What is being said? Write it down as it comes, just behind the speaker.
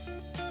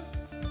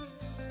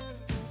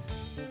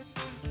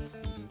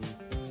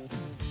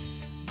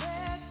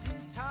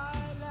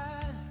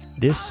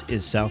This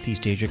is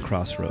Southeast Asia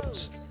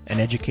Crossroads, an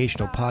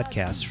educational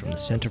podcast from the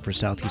Center for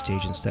Southeast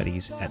Asian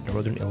Studies at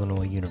Northern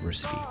Illinois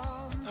University.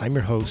 I'm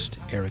your host,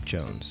 Eric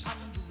Jones.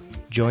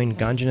 Join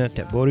Kanjana,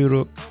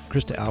 Thepboriruk,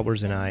 Krista,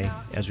 Albers, and I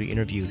as we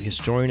interview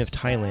historian of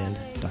Thailand,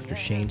 Dr.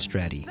 Shane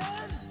Strate,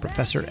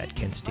 professor at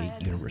Kent State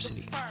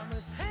University.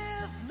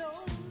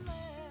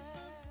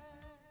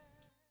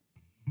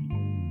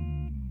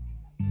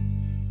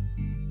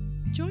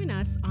 Join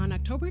us on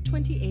October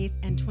 28th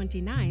and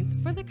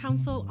 29th for the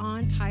Council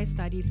on Thai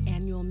Studies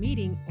annual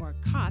meeting, or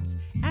COTS,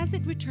 as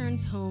it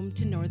returns home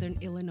to Northern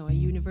Illinois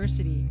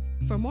University.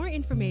 For more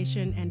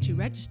information and to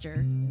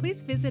register,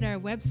 please visit our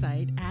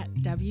website at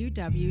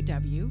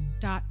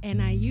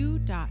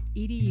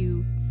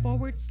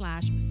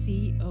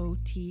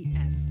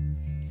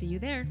www.niu.edu/COTS. See you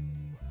there.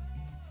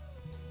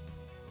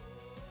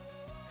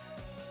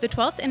 The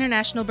 12th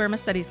International Burma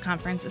Studies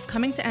Conference is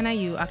coming to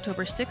NIU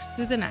October 6th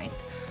through the 9th.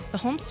 The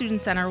Home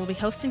Student Center will be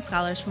hosting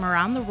scholars from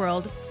around the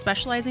world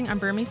specializing on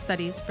Burmese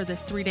studies for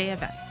this 3-day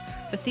event.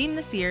 The theme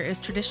this year is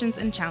Traditions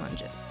and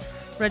Challenges.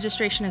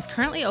 Registration is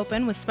currently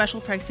open with special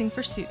pricing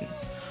for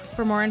students.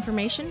 For more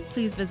information,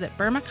 please visit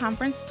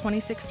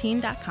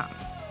burmaconference2016.com.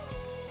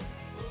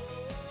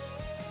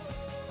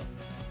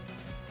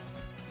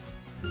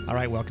 All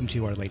right, welcome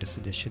to our latest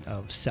edition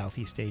of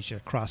Southeast Asia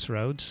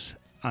Crossroads.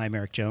 I'm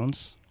Eric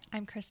Jones.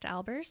 I'm Krista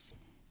Albers.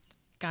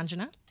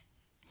 Kanjana.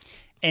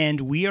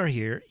 And we are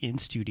here in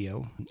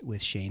studio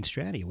with Shane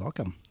Strate.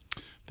 Welcome.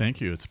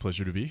 Thank you. It's a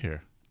pleasure to be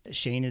here.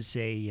 Shane is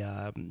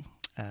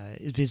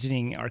is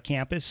visiting our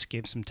campus,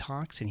 gave some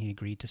talks, and he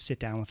agreed to sit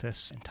down with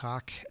us and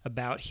talk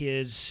about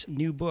his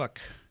new book,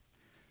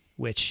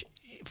 which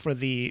for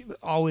the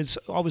always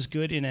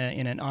good in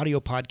an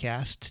audio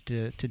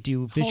podcast to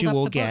do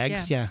visual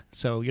gags. Book, yeah.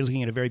 So you're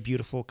looking at a very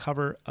beautiful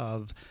cover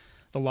of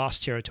The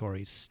Lost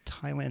Territories,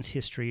 Thailand's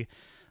history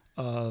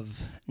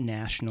of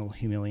national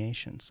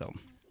humiliation. So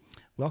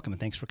welcome, and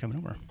thanks for coming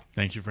over.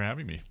 Thank you for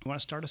having me. You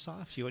want to start us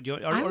off?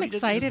 I'm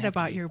excited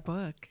about your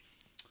book.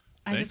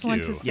 I just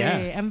want to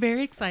say, I'm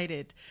very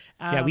excited.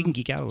 We can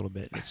geek out a little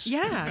bit. This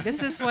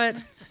is what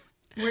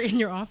we're in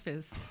your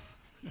office.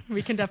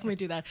 We can definitely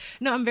do that.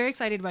 No, I'm very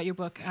excited about your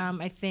book.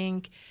 I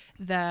think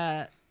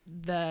the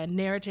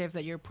narrative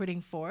that you're putting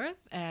forth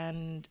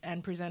and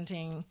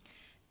presenting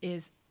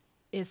is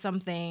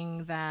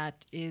something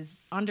that is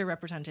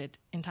underrepresented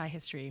in Thai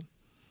history,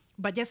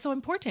 but yet so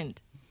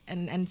important.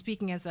 And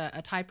speaking as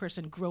a Thai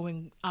person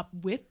growing up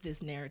with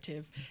this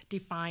narrative,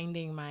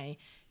 defining my,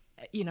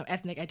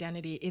 ethnic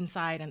identity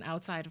inside and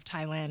outside of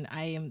Thailand,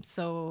 I am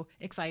so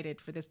excited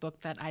for this book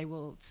that I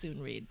will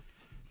soon read.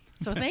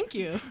 So thank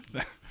you.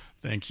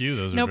 Thank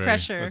you.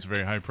 Pressure. That's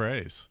very high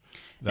praise.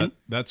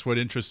 That's what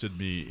interested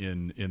me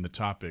in the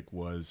topic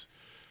was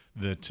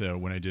that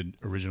when I did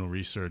original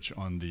research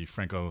on the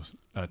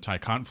Franco-Thai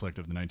conflict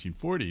of the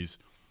 1940s,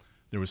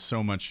 there was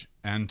so much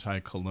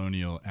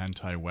anti-colonial,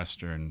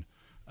 anti-Western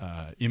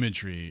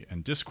imagery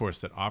and discourse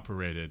that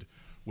operated,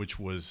 which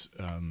was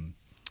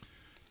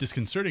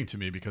disconcerting to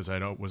me because I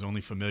was only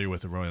familiar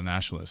with the royal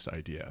nationalist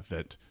idea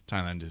that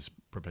Thailand is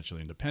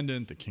perpetually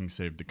independent, the king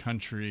saved the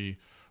country.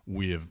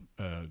 We have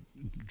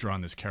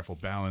drawn this careful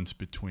balance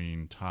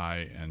between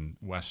Thai and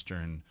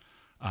Western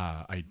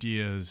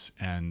ideas,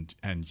 and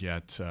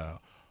yet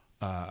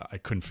I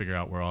couldn't figure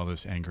out where all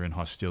this anger and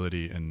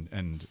hostility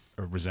and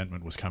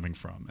resentment was coming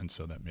from, and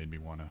so that made me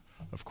want to,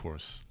 of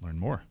course, learn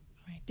more.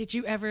 Right. Did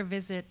you ever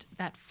visit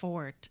that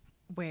fort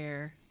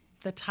where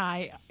the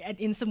Thai,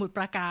 in Samut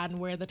Prakan,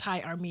 where the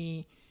Thai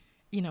army,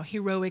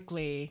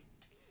 heroically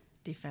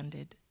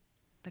defended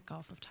the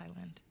Gulf of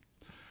Thailand?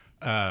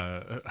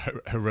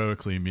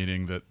 Heroically,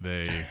 meaning that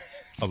they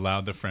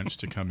allowed the French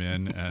to come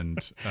in and...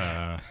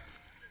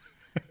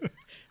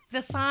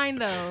 The sign,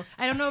 though,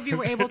 I don't know if you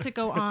were able to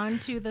go on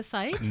to the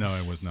site. No,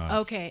 I was not.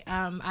 Okay.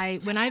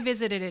 When I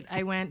visited it,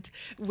 I went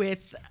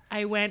with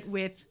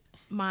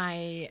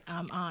my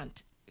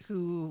aunt,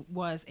 who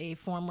was a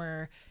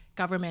former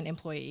government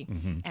employee,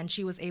 and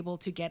she was able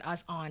to get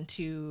us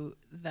onto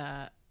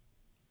the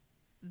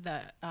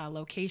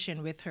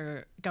location with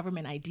her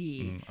government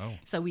ID.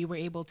 So we were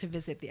able to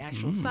visit the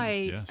actual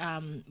site,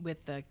 yes.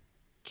 With the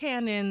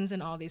cannons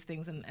and all these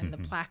things and the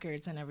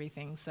placards and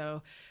everything.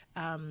 So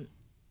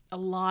a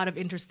lot of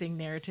interesting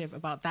narrative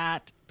about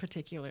that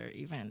particular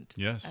event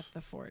at the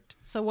fort.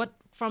 So what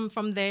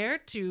from there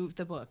to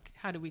the book,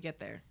 how do we get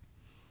there?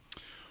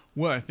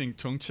 Well, I think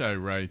Tongchai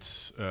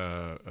writes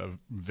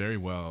very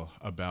well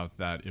about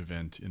that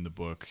event in the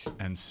book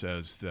and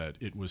says that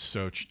it was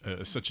such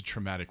a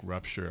traumatic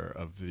rupture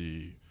of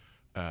the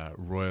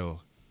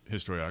royal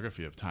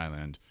historiography of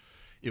Thailand.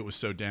 It was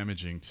so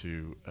damaging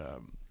to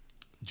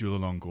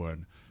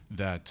Chulalongkorn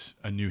that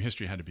a new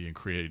history had to be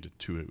created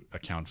to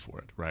account for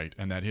it, right?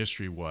 And that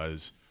history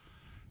was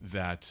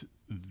that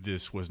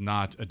this was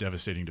not a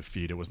devastating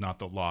defeat. It was not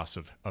the loss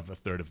of a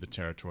third of the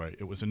territory.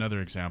 It was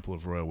another example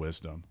of royal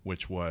wisdom,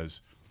 which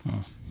was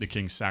the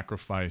king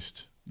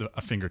sacrificed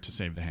a finger to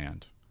save the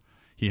hand.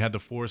 He had the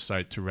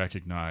foresight to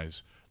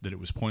recognize that it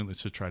was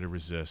pointless to try to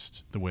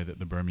resist the way that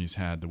the Burmese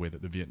had, the way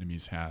that the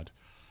Vietnamese had.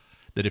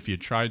 that if he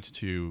had tried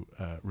to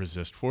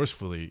resist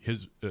forcefully,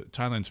 his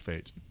Thailand's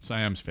fate,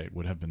 Siam's fate,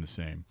 would have been the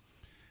same.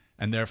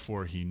 And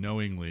therefore, he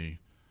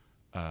knowingly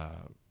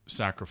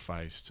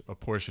sacrificed a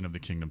portion of the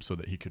kingdom so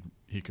that he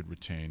could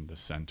retain the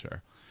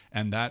center.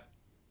 And that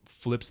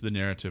flips the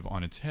narrative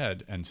on its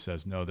head and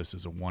says, no, this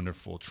is a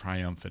wonderful,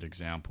 triumphant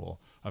example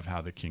of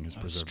how the king has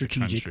preserved the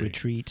country. Strategic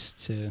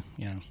retreats to,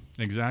 yeah.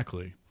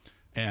 Exactly.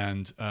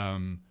 And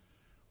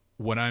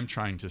what I'm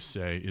trying to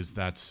say is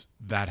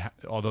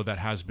although that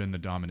has been the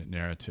dominant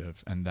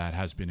narrative and that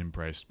has been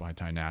embraced by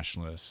Thai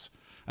nationalists,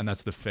 and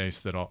that's the face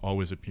that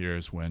always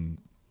appears when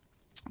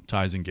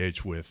Thais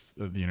engage with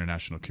the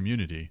international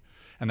community,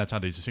 and that's how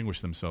they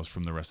distinguish themselves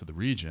from the rest of the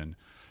region,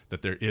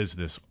 that there is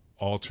this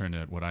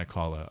alternate, what I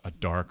call a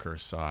darker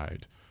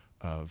side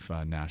of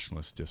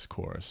nationalist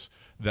discourse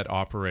that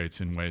operates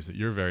in ways that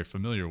you're very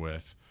familiar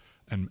with,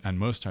 and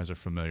most Thais are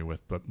familiar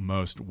with, but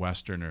most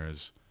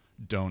Westerners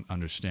don't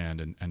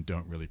understand and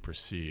don't really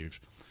perceive.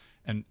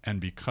 And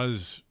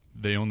because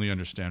they only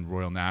understand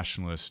royal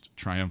nationalist,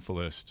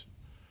 triumphalist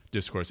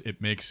discourse,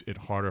 it makes it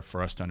harder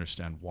for us to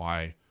understand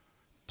why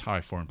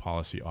Thai foreign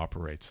policy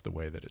operates the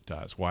way that it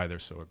does, why they're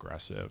so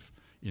aggressive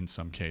in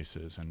some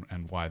cases,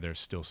 and why they're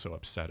still so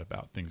upset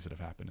about things that have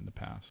happened in the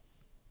past.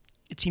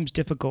 It seems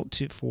difficult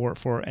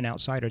for an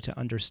outsider to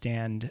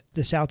understand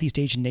the Southeast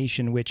Asian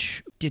nation,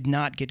 which did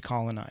not get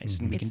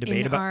colonized. Mm-hmm. And we It's can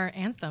debate in about our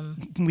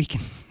anthem. We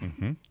can.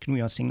 Mm-hmm. Can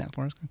we all sing that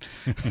for us?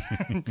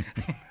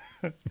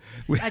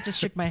 I just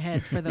shook my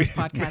head for those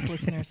podcast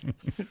listeners.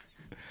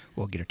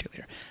 We'll get into it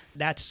later.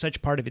 That's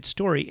such part of its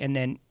story. And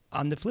then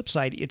on the flip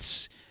side,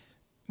 it's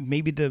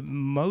maybe the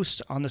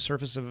most on the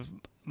surface of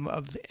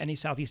any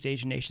Southeast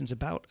Asian nations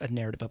about a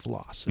narrative of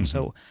loss. And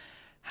so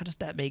how does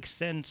that make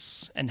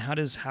sense? And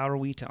how are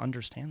we to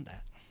understand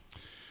that?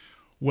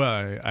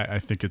 Well, I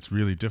think it's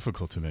really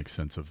difficult to make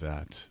sense of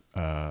that.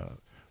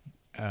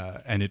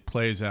 And it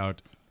plays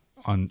out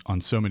on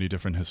so many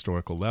different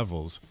historical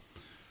levels.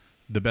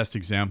 The best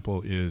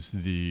example is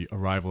the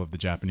arrival of the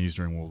Japanese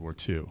during World War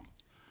II.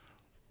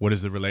 What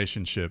is the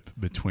relationship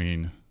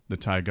between the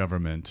Thai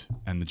government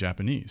and the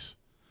Japanese?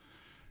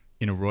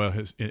 In a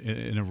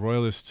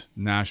royalist,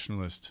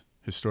 nationalist,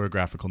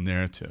 historiographical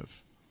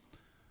narrative,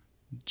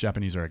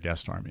 Japanese are a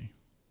guest army.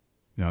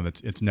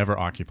 It's never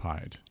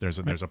occupied. There's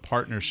a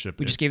partnership.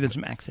 We just gave them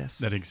some access.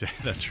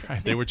 That's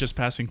right. They were just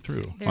passing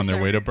through There's on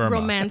their way to Burma.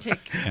 Romantic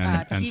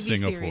and TV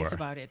Singapore. series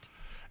about it.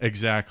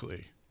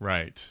 Exactly.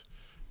 Right.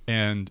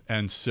 And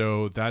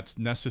so that's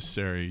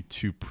necessary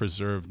to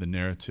preserve the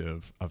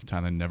narrative of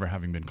Thailand never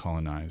having been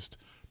colonized,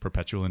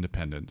 perpetual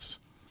independence.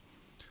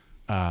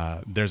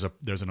 There's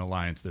an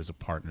alliance, there's a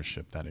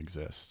partnership that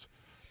exists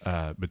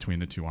between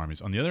the two armies.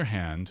 On the other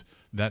hand,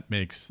 that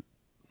makes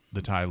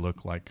the Thai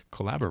look like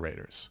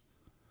collaborators.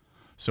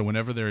 So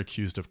whenever they're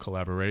accused of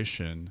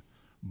collaboration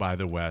by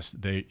the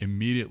West, they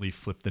immediately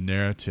flip the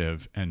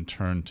narrative and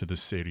turn to the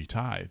Seri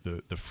Thai,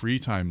 the Free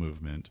Thai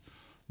movement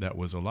that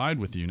was allied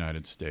with the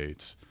United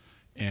States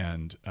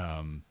and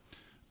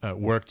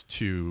worked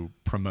to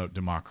promote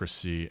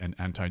democracy and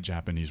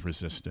anti-Japanese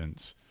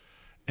resistance.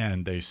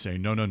 And they say,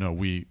 no,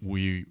 we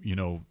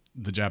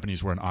the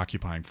Japanese were an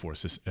occupying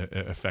force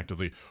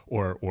effectively,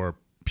 or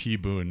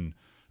Pibun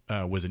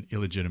was an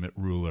illegitimate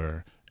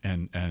ruler,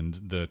 and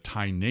the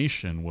Thai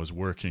nation was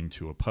working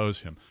to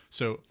oppose him.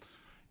 So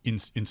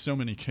in so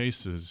many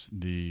cases,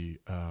 the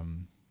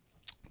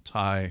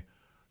Thai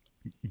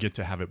get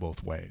to have it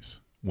both ways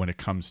when it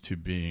comes to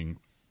being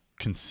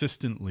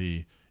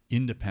consistently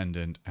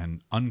independent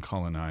and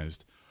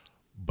uncolonized,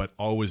 but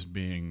always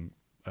being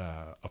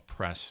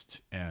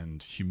oppressed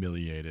and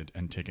humiliated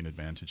and taken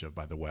advantage of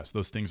by the West.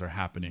 Those things are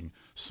happening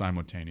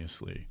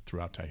simultaneously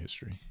throughout Thai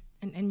history.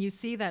 And you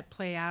see that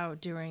play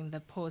out during the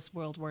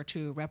post-World War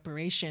II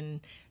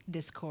reparation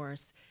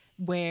discourse,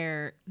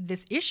 where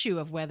this issue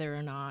of whether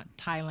or not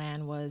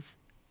Thailand was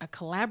a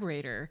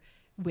collaborator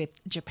with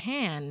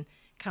Japan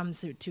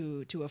comes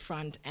to a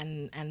front,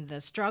 and the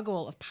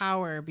struggle of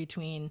power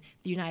between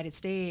the United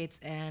States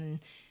and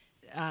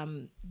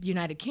the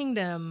United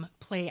Kingdom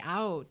play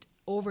out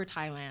over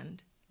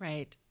Thailand,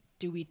 right?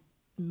 Do we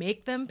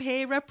make them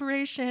pay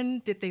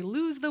reparation? Did they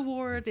lose the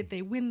war? Did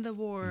they win the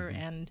war?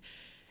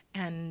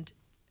 And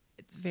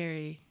it's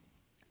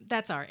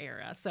that's our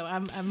era. So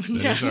I'm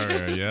That is our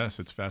era. Yes,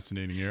 it's a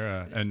fascinating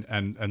era.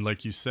 And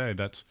like you say,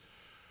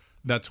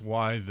 that's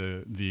why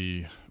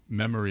the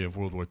memory of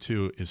World War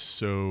II is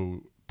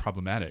so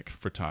problematic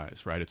for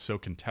Thais, right? It's so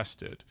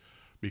contested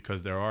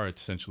because there are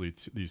essentially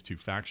these two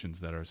factions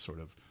that are sort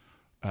of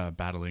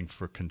battling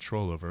for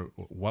control over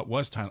what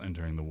was Thailand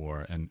during the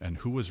war and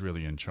who was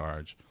really in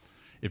charge.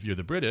 If you're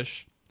the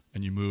British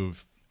and you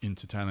move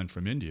into Thailand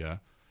from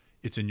India,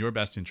 it's in your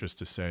best interest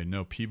to say,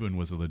 no, Pibun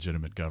was a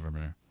legitimate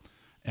governor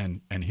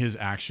and his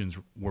actions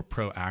were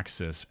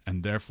pro-Axis,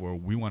 and therefore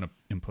we want to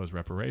impose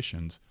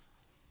reparations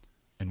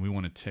and we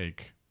want to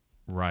take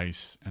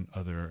rice and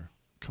other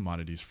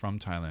commodities from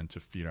Thailand to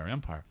feed our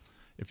empire.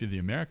 If you're the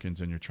Americans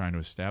and you're trying to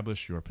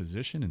establish your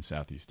position in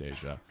Southeast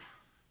Asia,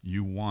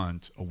 you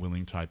want a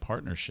willing Thai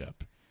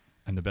partnership.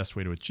 And the best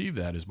way to achieve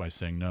that is by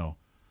saying, no,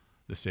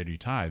 the Seri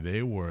Thai,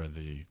 they were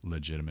the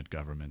legitimate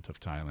government of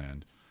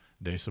Thailand.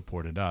 They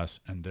supported us,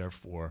 and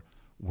therefore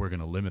we're going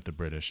to limit the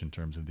British in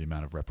terms of the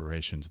amount of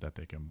reparations that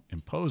they can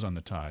impose on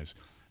the Thais.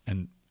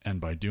 And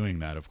by doing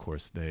that, of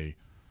course, they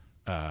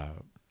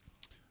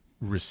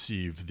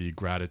receive the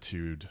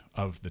gratitude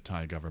of the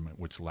Thai government,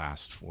 which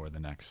lasts for the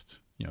next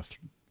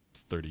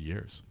 30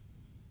 years.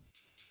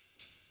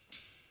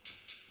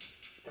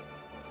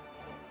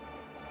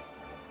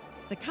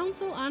 The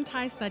Council on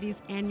Thai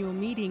Studies annual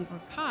meeting,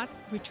 or COTS,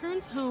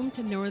 returns home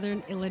to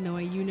Northern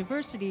Illinois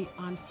University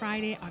on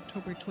Friday,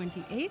 October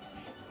 28th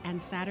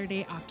and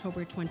Saturday,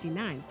 October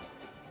 29th.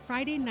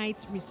 Friday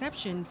night's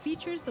reception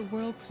features the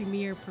world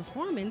premiere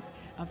performance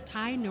of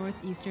Thai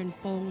Northeastern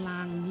Pong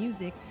Lang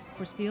music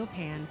for steel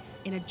pan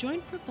in a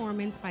joint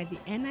performance by the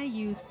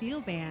NIU Steel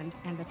Band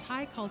and the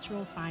Thai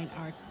Cultural Fine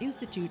Arts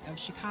Institute of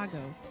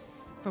Chicago.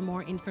 For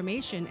more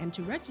information and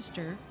to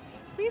register,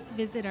 please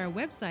visit our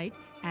website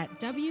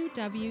at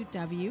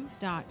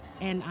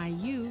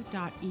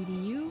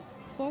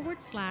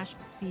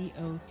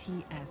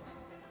www.niu.edu/COTS.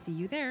 See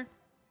you there.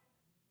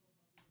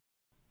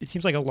 It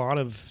seems like a lot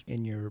of,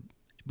 in your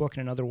book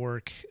and in other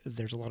work,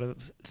 there's a lot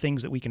of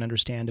things that we can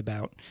understand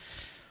about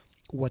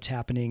what's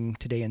happening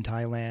today in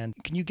Thailand.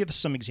 Can you give us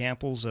some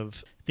examples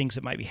of things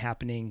that might be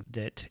happening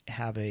that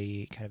have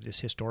a kind of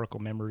this historical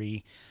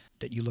memory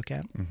that you look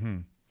at? Mm-hmm.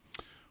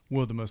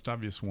 Well, the most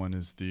obvious one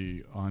is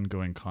the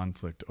ongoing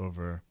conflict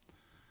over,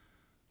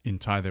 in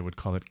Thai they would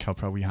call it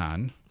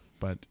Kalprawihan,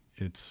 but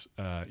its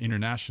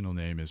international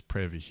name is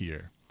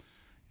Thepboriruk.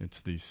 It's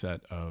the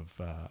set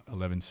of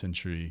 11th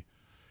century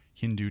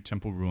Hindu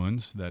temple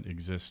ruins that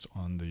exist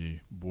on the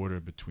border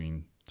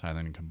between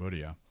Thailand and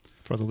Cambodia.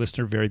 For the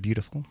listener, very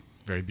beautiful.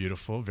 Very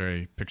beautiful,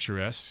 very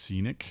picturesque,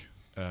 scenic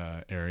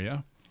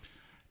area.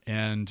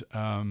 And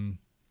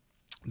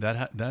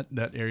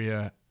that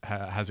area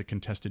has a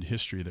contested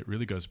history that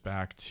really goes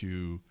back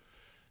to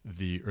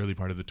the early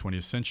part of the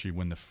 20th century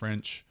when the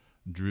French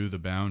drew the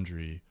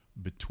boundary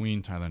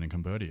between Thailand and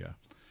Cambodia.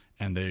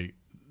 And the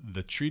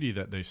treaty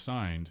that they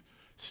signed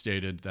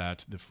stated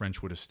that the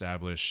French would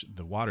establish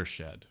the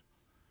watershed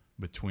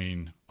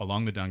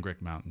along the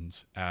Dangrek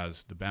Mountains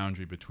as the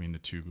boundary between the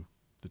two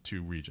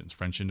regions,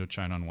 French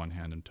Indochina on one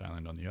hand and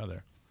Thailand on the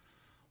other.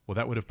 Well,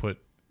 that would have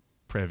put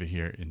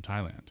Thepboriruk in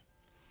Thailand.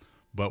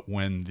 But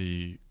when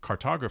the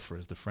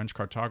French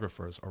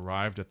cartographers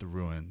arrived at the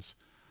ruins,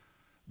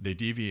 they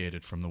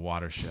deviated from the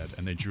watershed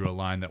and they drew a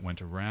line that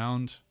went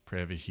around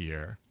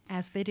Thepboriruk.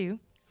 As they do.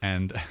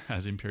 And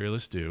as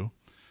imperialists do.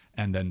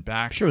 And then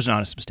back Sure, it was an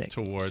honest mistake.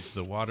 Towards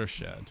the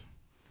watershed,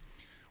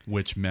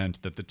 which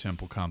meant that the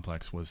temple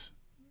complex was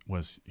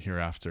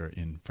hereafter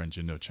in French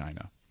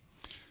Indochina.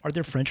 Are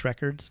there French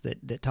records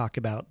that talk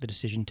about the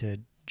decision to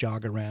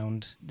jog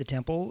around the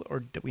temple,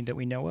 or that we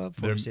know of?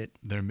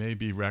 There may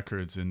be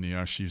records in the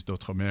Archives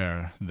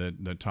d'Outre-mer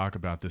that talk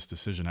about this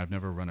decision. I've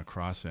never run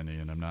across any,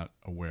 and I'm not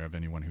aware of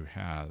anyone who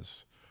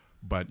has.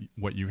 But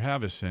what you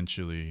have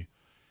essentially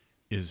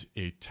is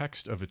a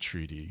text of a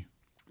treaty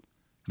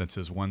that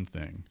says one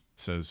thing,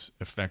 says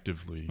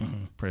effectively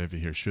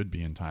Thepboriruk should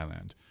be in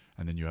Thailand.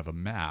 And then you have a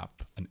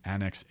map, an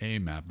Annex A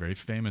map, very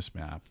famous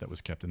map that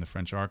was kept in the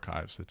French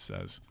archives that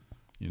says,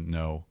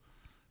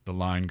 the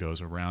line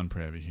goes around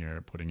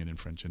Thepboriruk, putting it in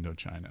French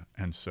Indochina.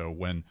 And so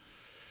when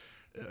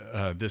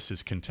this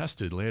is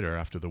contested later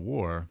after the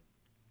war,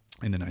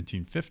 in the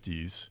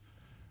 1950s,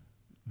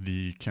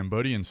 the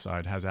Cambodian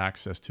side has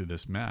access to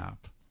this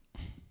map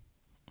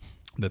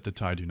that the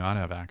Thai do not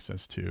have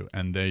access to,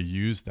 and they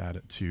use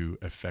that to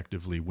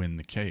effectively win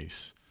the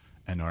case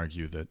and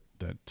argue that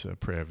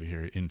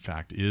Thepboriruk, in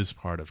fact, is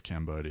part of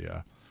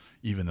Cambodia,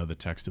 even though the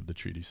text of the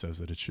treaty says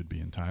that it should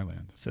be in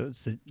Thailand. So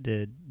it's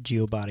the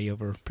geobody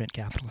over print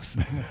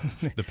capitalism.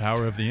 The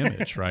power of the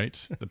image,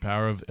 right? The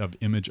power of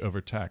image over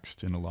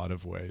text in a lot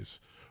of ways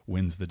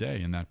wins the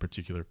day in that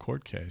particular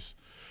court case.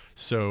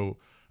 So,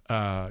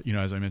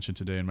 as I mentioned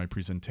today in my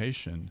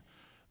presentation,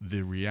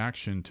 the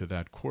reaction to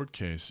that court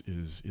case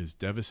is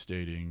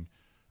devastating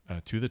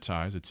to the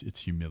Thais. It's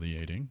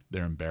humiliating.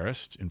 They're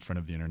embarrassed in front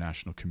of the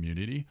international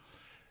community.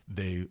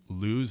 They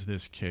lose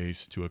this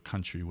case to a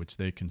country which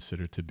they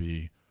consider to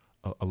be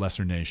a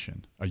lesser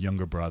nation, a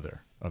younger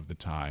brother of the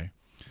Thai.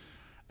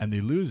 And they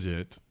lose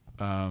it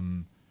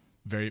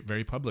very,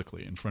 very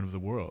publicly in front of the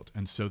world.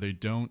 And so they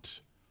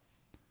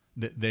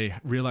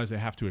realize they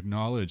have to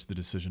acknowledge the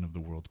decision of the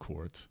World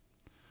Court,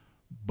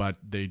 but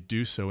they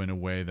do so in a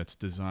way that's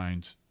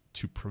designed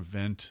to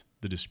prevent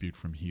the dispute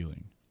from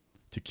healing,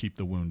 to keep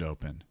the wound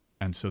open.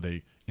 And so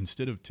they,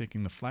 instead of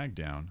taking the flag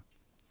down,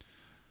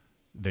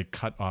 they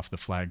cut off the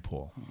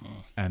flagpole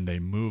and they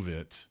move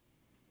it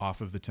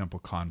off of the temple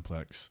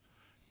complex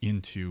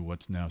into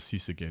what's now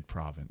Sisagate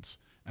province.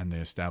 And they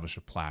establish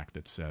a plaque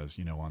that says,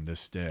 on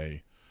this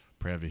day,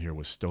 Thepboriruk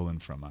was stolen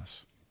from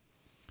us.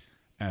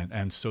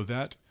 And so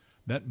that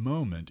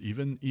moment,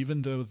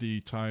 even though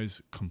the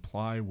Thais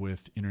comply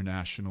with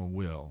international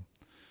will,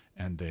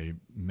 and they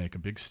make a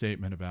big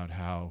statement about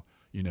how,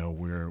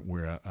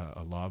 we're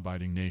a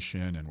law-abiding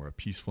nation and we're a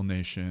peaceful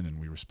nation and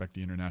we respect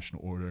the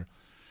international order,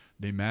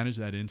 they manage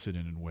that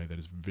incident in a way that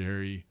is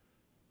very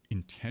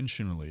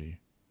intentionally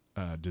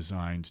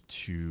designed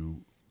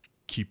to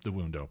keep the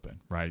wound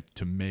open, right?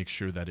 To make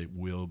sure that it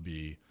will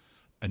be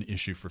an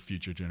issue for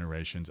future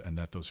generations, and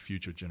that those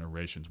future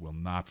generations will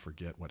not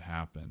forget what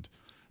happened,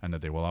 and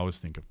that they will always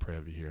think of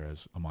Preah Vihear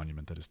as a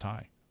monument that is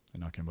Thai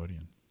and not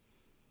Cambodian.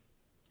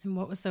 And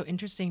what was so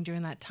interesting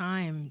during that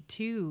time,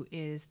 too,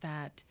 is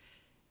that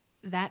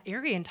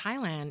area in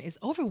Thailand is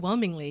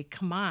overwhelmingly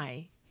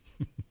Khmer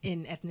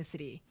in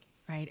ethnicity,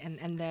 right?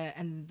 And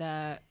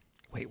the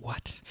Wait,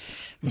 what?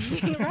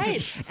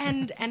 right,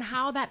 and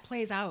how that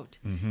plays out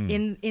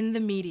in the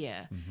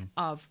media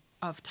of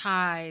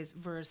Thais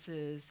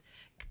versus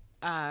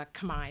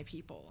Khmer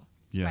people.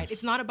 Yes. Right?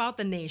 It's not about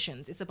the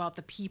nations; it's about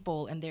the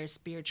people and their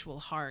spiritual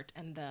heart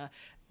and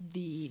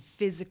the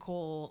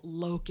physical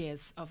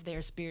locus of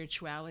their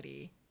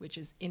spirituality, which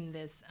is in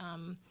this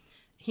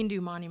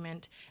Hindu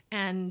monument,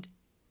 and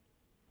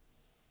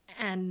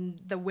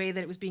the way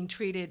that it was being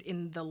treated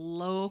in the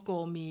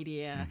local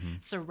media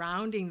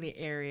surrounding the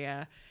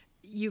area.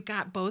 You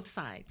got both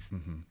sides,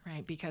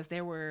 right? Because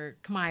there were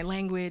Khmer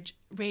language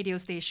radio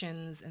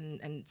stations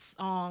and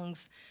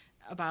songs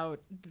about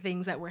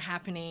things that were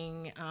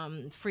happening,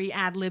 free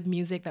ad-lib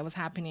music that was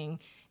happening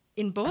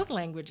in both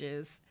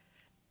languages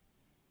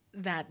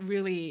that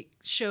really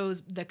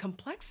shows the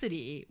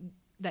complexity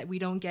that we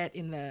don't get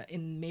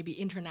in maybe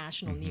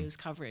international news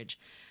coverage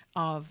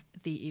of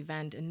the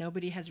event. And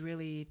nobody has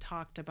really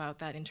talked about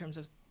that in terms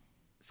of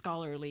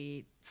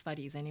scholarly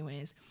studies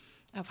anyways,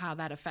 of how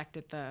that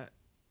affected the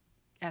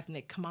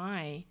ethnic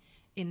Khmer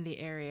in the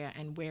area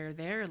and where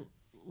their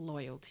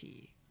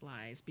loyalty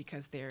lies,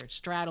 because they're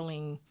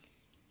straddling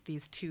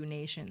these two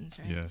nations,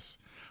 right? Yes.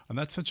 And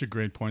that's such a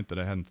great point that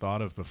I hadn't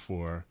thought of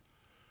before.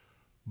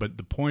 But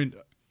the point,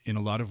 in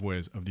a lot of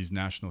ways, of these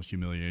national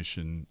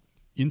humiliation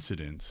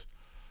incidents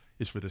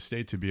is for the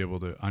state to be able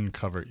to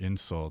uncover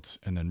insults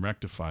and then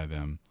rectify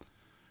them,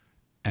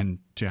 and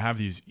to have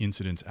these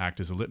incidents act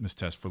as a litmus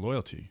test for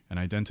loyalty and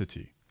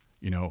identity.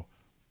 You know,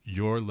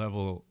 your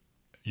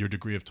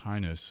degree of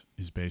Thainess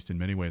is based in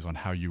many ways on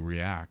how you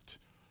react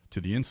to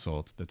the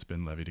insult that's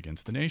been levied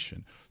against the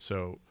nation.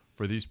 So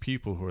for these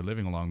people who are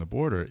living along the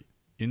border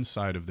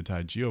inside of the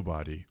Thai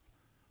geobody,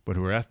 but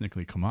who are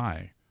ethnically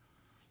Khmer,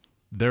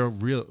 their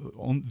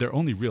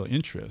only real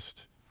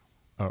interest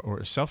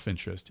or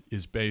self-interest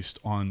is based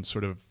on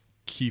sort of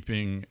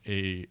keeping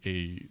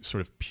a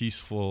sort of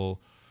peaceful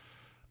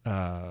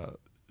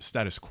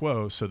status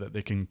quo so that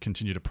they can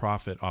continue to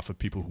profit off of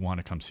people who want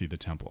to come see the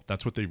temple.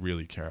 That's what they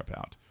really care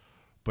about.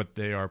 But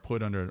they are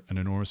put under an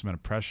enormous amount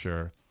of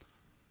pressure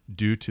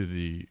due to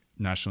the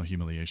national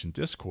humiliation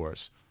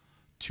discourse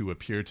to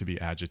appear to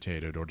be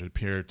agitated or to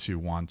appear to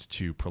want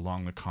to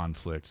prolong the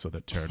conflict so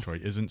that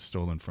territory isn't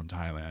stolen from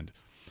Thailand.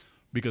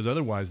 Because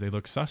otherwise they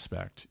look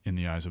suspect in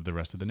the eyes of the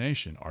rest of the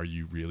nation. Are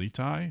you really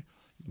Thai?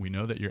 We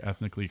know that you're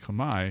ethnically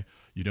Khmer.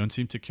 You don't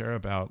seem to care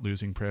about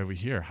losing Preah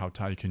Vihear. How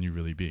Thai can you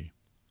really be?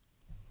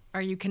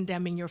 Are you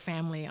condemning your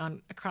family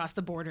across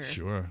the border?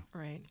 Sure.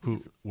 Right.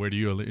 Where do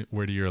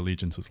your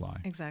allegiances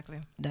lie? Exactly.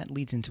 That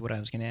leads into what I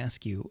was going to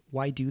ask you.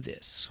 Why do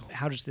this?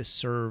 How does this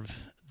serve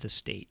the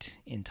state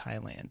in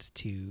Thailand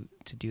to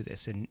do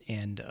this?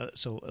 And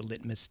so a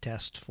litmus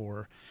test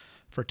for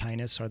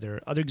Thainess. Are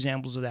there other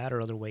examples of that, or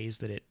other ways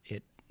that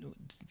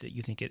that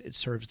you think it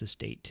serves the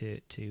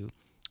state to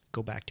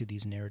go back to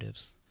these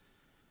narratives?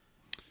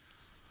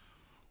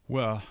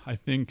 Well, I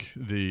think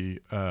the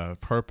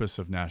purpose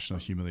of national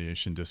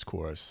humiliation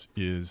discourse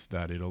is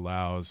that it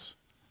allows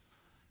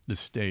the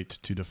state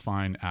to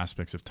define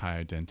aspects of Thai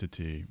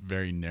identity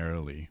very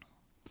narrowly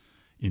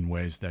in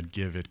ways that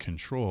give it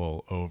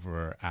control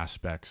over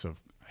aspects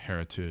of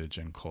heritage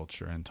and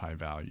culture and Thai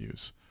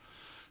values.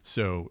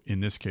 So in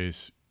this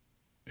case,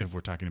 if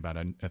we're talking about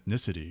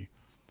ethnicity,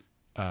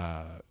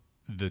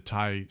 the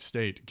Thai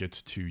state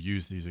gets to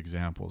use these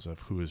examples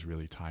of who is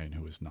really Thai and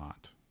who is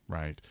not,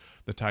 right?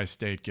 The Thai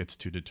state gets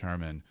to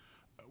determine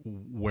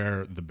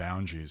where the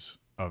boundaries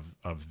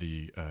of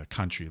the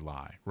country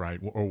lie, right?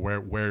 Or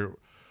where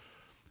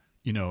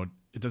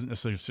it doesn't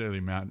necessarily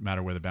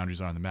matter where the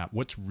boundaries are on the map.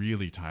 What's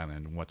really Thailand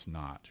and what's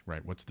not,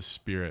 right? What's the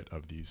spirit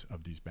of these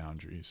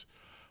boundaries?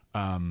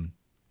 And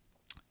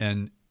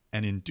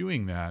in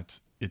doing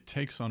that, it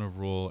takes on a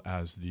role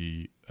as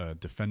the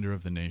defender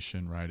of the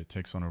nation, right? It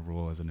takes on a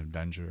role as an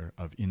avenger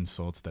of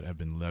insults that have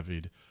been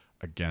levied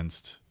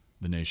against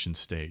the nation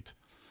state.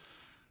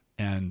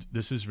 And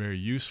this is very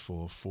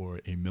useful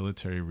for a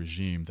military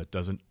regime that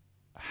doesn't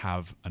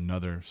have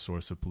another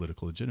source of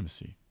political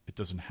legitimacy. It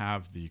doesn't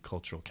have the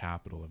cultural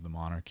capital of the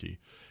monarchy.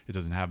 It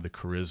doesn't have the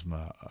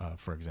charisma,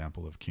 for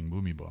example, of King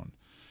Bhumibol.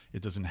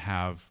 It doesn't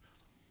have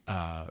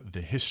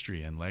the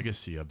history and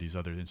legacy of these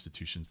other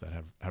institutions that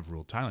have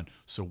ruled Thailand.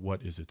 So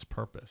what is its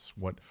purpose?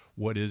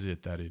 What is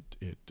it that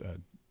it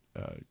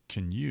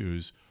can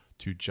use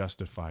to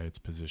justify its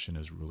position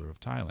as ruler of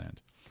Thailand?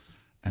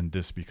 And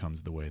this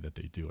becomes the way that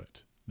they do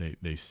it.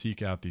 They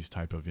seek out these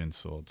type of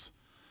insults.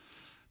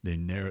 They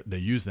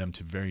use them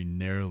to very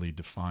narrowly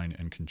define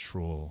and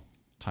control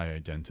Thai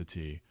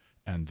identity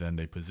and then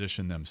they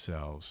position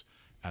themselves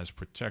as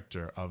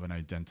protector of an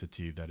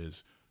identity that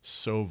is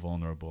so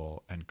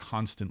vulnerable and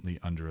constantly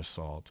under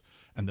assault,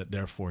 and that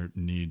therefore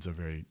needs a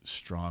very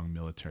strong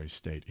military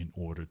state in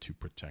order to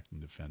protect and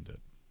defend it.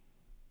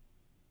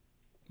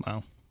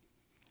 Wow,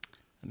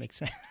 that makes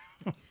sense.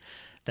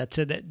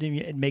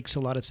 It makes a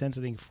lot of sense,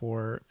 I think,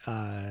 for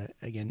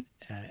an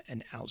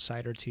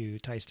outsider to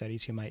Thai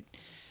studies who might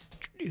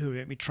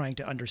be trying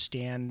to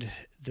understand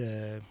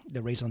the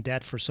raison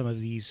d'être for some of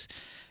these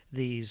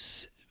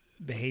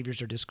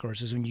behaviors or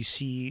discourses. When you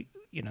see,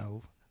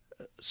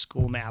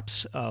 school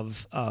maps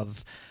of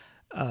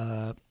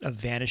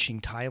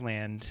vanishing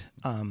Thailand,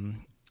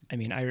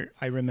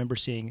 I remember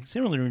seeing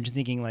similar and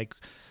thinking like,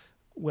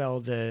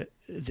 well,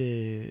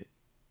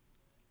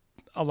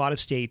 a lot of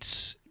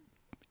states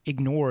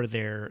ignore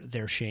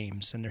their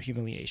shames and their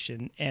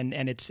humiliation, and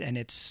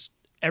it's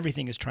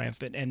everything is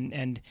triumphant,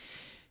 and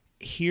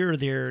here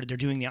they're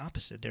doing the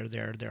opposite.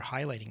 They're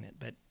highlighting it,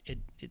 but it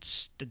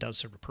does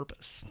serve a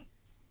purpose.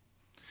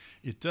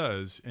 It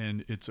does,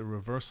 and it's a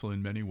reversal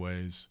in many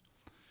ways.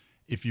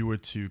 If you were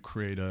to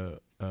create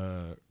a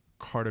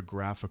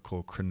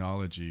cartographical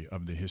chronology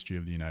of the history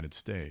of the United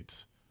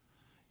States,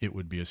 it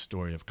would be a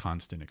story of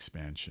constant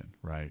expansion,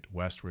 right?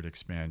 Westward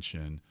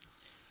expansion,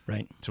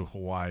 right, to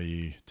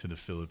Hawaii, to the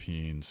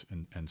Philippines,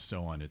 and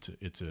so on.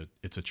 It's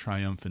a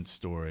triumphant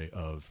story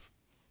of,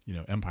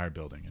 empire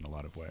building in a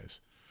lot of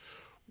ways.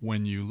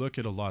 When you look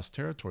at a lost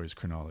territories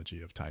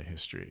chronology of Thai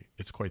history,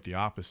 it's quite the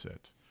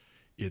opposite.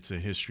 It's a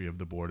history of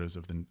the borders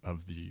of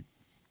the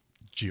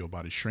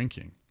geobody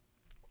shrinking.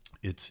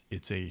 It's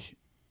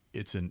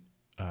an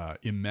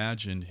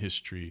imagined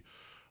history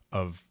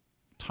of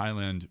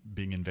Thailand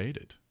being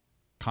invaded,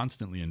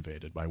 constantly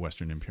invaded by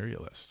Western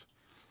imperialists.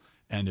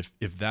 And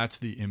if that's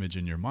the image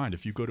in your mind,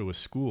 if you go to a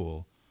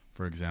school,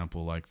 for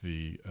example, like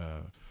the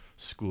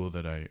school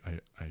that I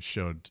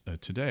showed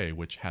today,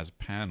 which has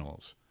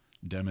panels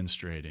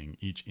demonstrating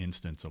each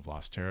instance of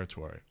lost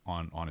territory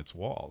on its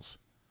walls,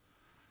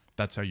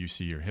 that's how you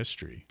see your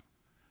history.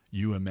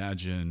 You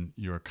imagine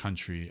your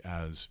country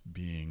as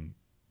being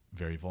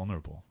very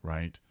vulnerable,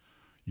 right?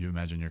 You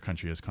imagine your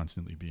country as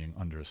constantly being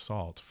under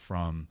assault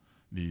from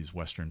these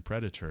Western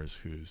predators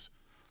whose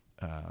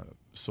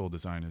sole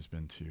design has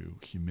been to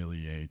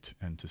humiliate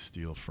and to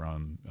steal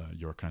from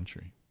your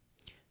country.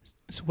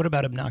 So what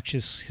about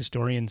obnoxious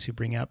historians who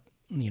bring up,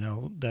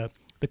 the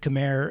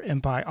Khmer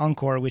Empire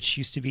Angkor, which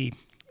used to be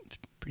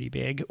pretty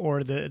big,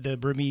 or the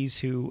Burmese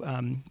who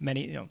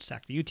many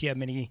sacked the Uyghur,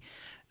 many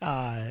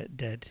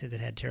that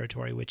had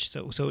territory. Which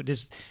so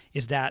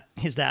is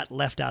that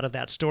left out of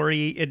that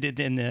story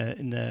in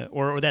the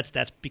or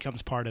that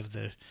becomes part of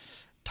the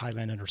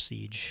Thailand under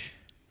siege?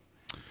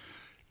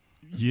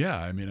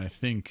 Yeah, I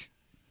think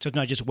so. It's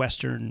not just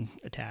Western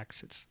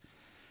attacks.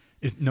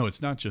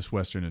 It's not just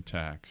Western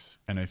attacks,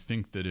 and I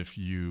think that if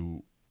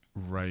you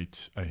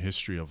write a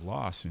history of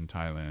loss in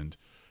Thailand,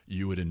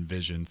 you would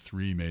envision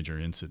three major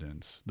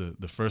incidents.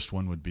 The first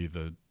one would be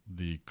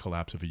the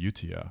collapse of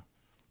Ayutthaya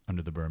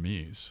under the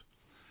Burmese.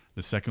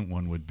 The second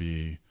one would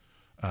be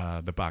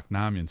the Bac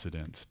Nam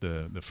incident,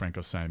 the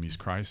Franco-Siamese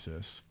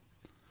crisis.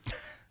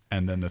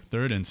 And then the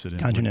third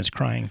incident... Kanjana's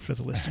crying for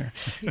the listener.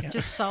 He's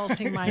just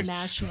salting my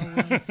national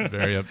ones.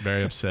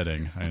 Very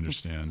upsetting, I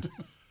understand.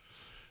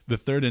 The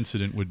third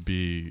incident would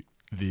be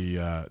the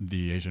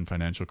Asian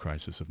financial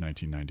crisis of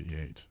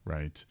 1998,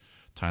 right?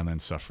 Thailand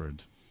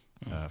suffered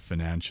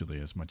financially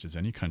as much as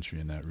any country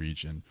in that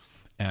region.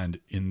 And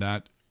in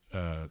that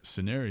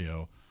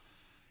scenario,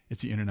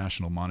 it's the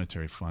International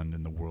Monetary Fund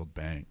and the World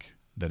Bank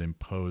that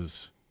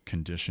impose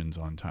conditions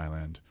on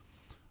Thailand,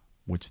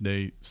 which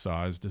they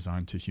saw as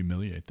designed to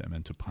humiliate them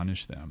and to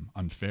punish them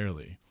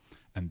unfairly.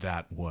 And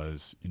that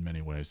was, in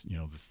many ways,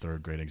 the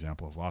third great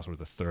example of loss, or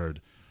the third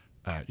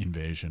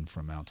invasion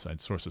from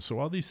outside sources. So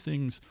all these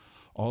things,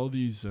 all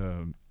these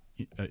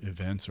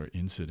events or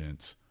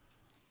incidents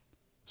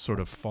sort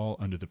of fall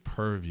under the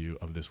purview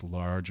of this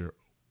larger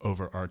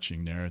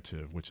overarching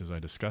narrative, which, as I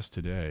discussed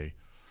today,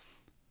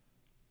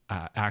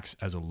 acts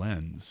as a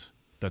lens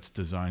that's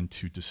designed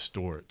to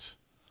distort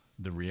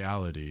the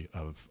reality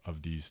of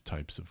these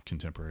types of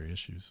contemporary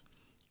issues.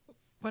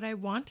 What I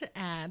want to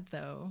add,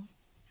 though,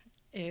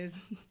 is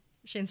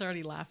Shane's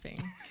already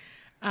laughing.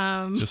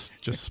 Just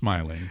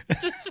smiling.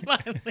 Just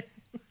smiling.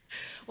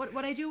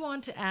 What I do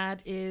want to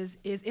add is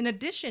in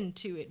addition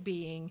to it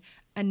being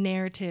a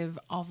narrative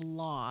of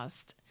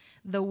lost,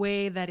 the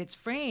way that it's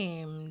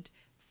framed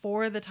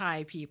for the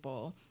Thai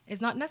people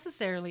is not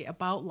necessarily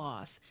about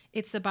loss.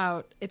 It's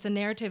a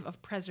narrative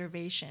of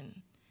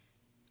preservation,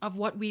 of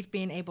what we've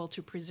been able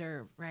to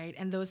preserve, right?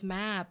 And those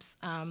maps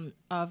on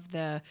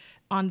the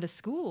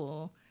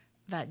school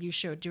that you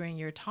showed during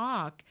your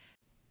talk,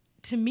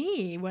 to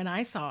me, when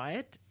I saw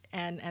it,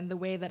 and the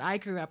way that I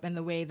grew up and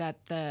the way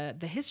that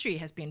the history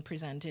has been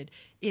presented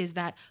is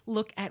that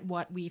look at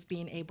what we've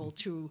been able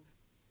to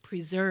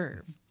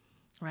preserve,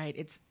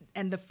 right?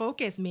 And the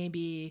focus may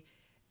be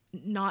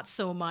not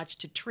so much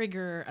to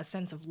trigger a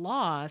sense of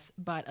loss,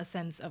 but a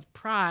sense of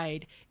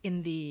pride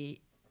in the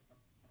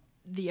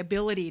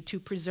ability to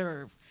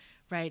preserve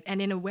right?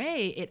 And in a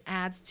way, it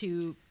adds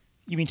to.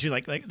 You mean to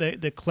like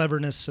the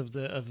cleverness of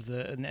the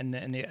and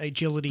the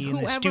agility and the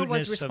whoever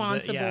astuteness was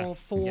responsible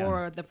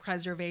for Yeah. the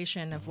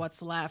preservation of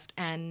what's left,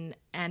 and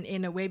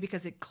in a way,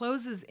 because it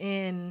closes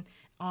in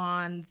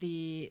on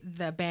the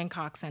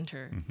Bangkok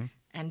Center,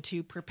 and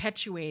to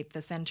perpetuate the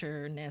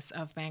centerness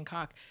of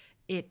Bangkok,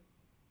 it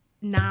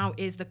now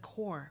is the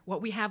core.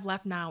 What we have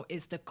left now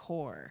is the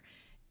core.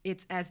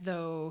 It's as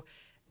though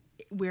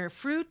we're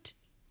fruit.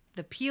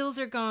 The peels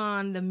are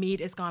gone, the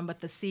meat is gone, but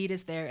the seed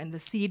is there, and the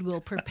seed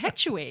will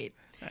perpetuate.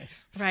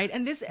 Nice. Right?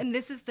 And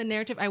this is the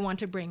narrative I want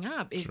to bring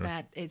up, is Sure.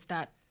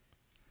 that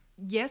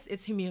yes,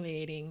 it's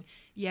humiliating.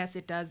 Yes,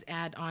 it does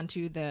add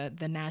onto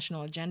the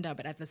national agenda,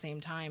 but at the same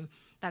time,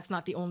 that's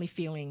not the only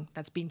feeling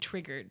that's being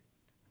triggered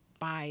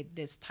by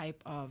this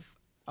type of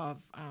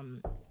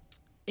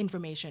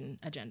information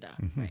agenda,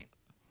 right?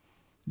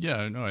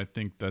 Yeah, no, I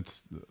think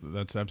that's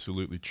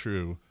absolutely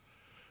true.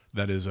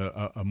 That is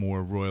a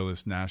more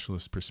royalist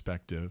nationalist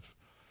perspective,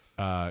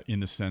 in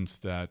the sense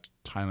that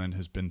Thailand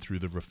has been through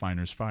the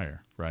refiner's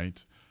fire,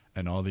 right?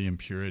 And all the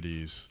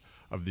impurities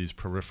of these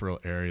peripheral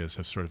areas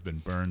have sort of been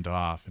burned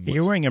off. And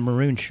You're wearing a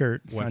maroon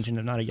shirt, what's-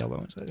 Kanjana, not a yellow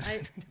one. So-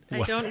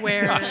 I don't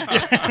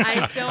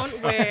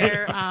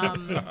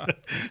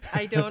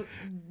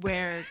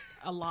wear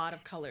a lot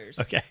of colors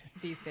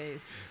these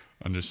days.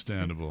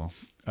 Understandable,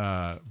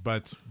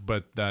 but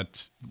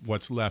that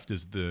what's left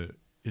is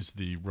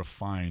the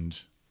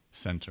refined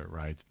center,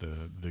 right?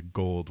 The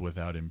gold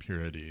without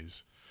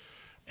impurities,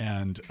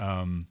 and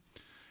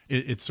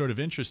it's sort of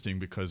interesting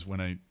because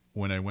when I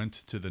went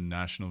to the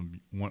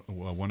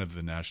one of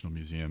the national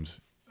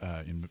museums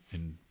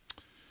in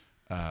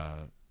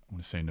I want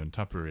to say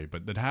Thepboriruk,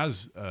 but that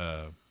has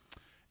a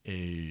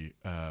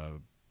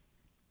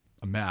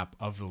map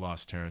of the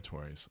lost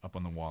territories up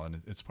on the wall,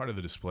 and it's part of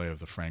the display of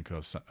the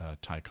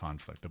Franco-Thai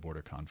conflict, the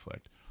border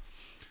conflict.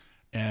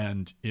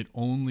 And it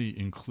only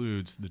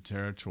includes the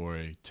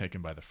territory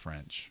taken by the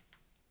French,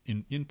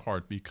 in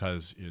part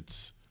because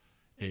it's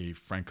a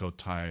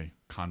Franco-Thai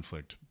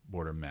conflict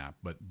border map,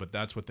 but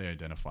that's what they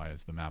identify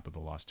as the map of the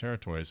lost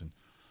territories. And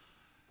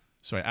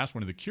so I asked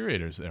one of the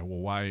curators there, well,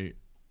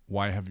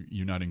 why have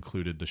you not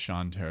included the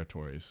Shan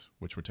territories,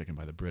 which were taken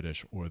by the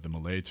British, or the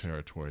Malay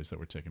territories that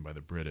were taken by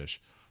the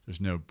British? There's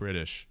no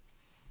British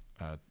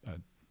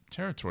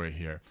territory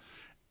here.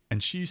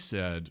 And she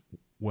said,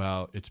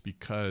 well, it's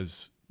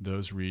because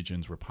those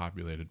regions were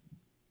populated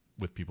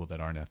with people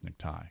that aren't ethnic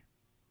Thai.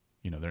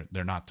 You know,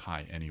 they're not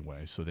Thai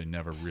anyway, so they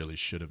never really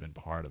should have been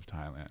part of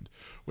Thailand,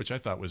 which I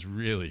thought was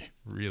really,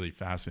 really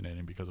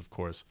fascinating because, of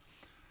course,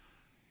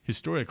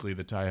 historically,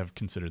 the Thai have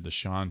considered the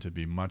Shan to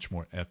be much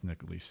more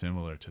ethnically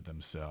similar to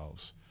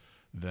themselves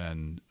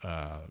than,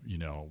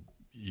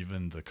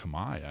 even the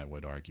Khmer, I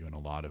would argue, in a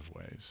lot of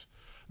ways.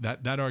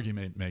 That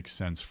argument makes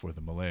sense for the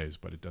Malays,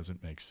 but it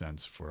doesn't make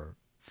sense for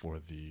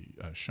the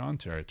Shan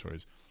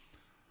territories.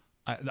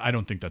 I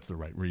don't think that's the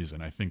right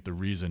reason. I think the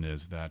reason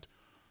is that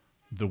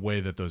the way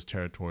that those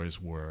territories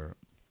were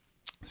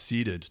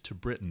ceded to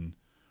Britain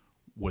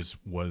was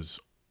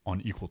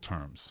on equal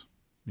terms.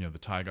 You know, the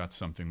Thai got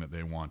something that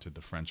they wanted,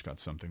 the French got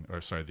something,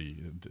 or sorry,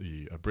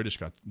 the British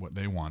got what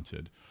they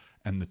wanted,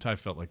 and the Thai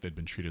felt like they'd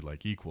been treated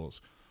like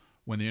equals.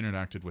 When they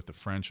interacted with the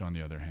French, on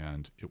the other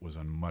hand, it was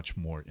on much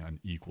more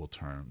unequal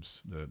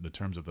terms. The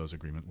terms of those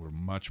agreements were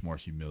much more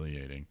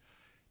humiliating,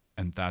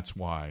 and that's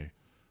why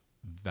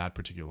that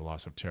particular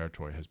loss of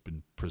territory has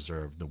been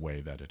preserved the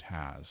way that it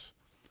has,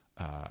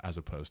 as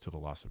opposed to the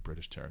loss of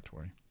British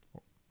territory.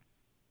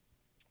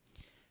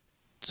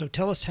 So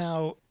tell us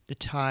how the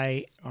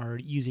Thai are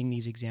using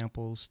these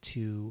examples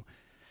to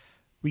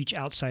reach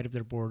outside of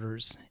their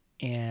borders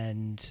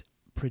and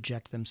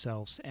project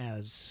themselves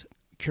as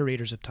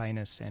curators of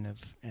Thainess and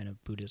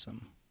of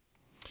Buddhism.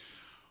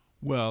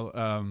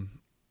 Well,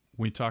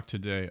 we talked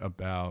today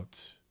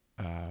about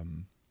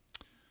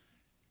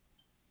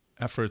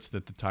efforts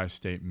that the Thai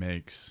state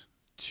makes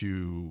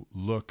to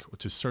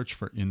search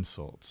for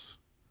insults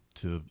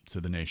to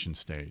the nation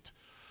state.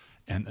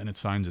 And then it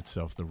assigns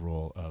itself the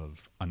role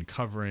of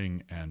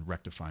uncovering and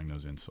rectifying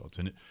those insults.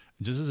 And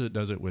just as it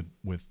does it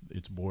with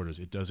its borders,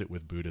 it does it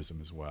with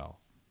Buddhism as well.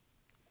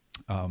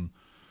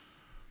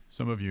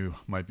 Some of you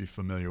might be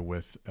familiar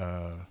with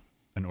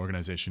an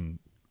organization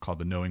called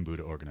the Knowing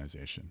Buddha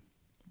Organization,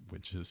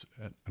 which is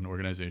an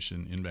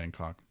organization in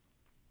Bangkok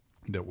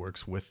that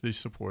works with the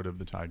support of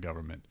the Thai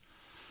government,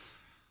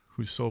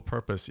 whose sole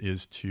purpose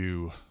is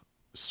to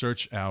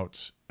search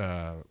out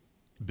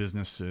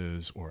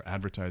businesses or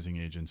advertising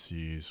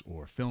agencies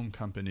or film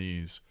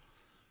companies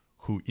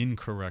who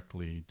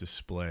incorrectly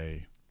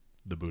display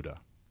the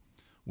Buddha,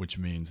 which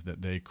means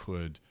that they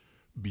could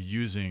be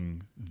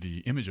using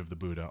the image of the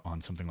Buddha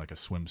on something like a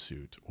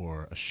swimsuit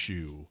or a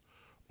shoe,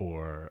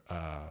 or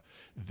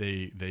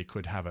they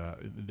could have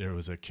there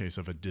was a case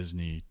of a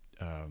Disney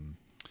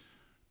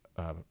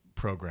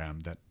program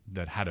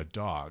that had a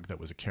dog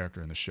that was a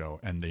character in the show,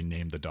 and they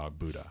named the dog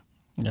Buddha.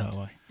 No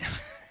way.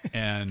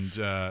 And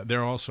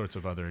there are all sorts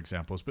of other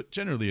examples, but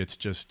generally it's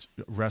just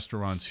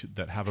restaurants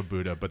that have a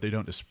Buddha, but they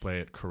don't display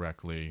it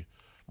correctly.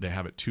 they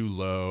have it too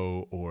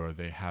low, or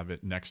they have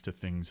it next to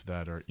things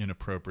that are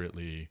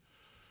inappropriately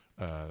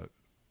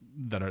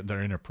that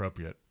are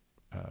inappropriate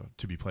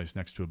to be placed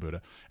next to a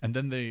Buddha. And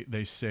then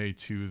they say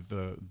to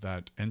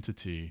that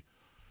entity,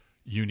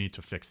 you need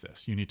to fix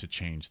this. You need to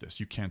change this.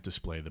 You can't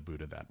display the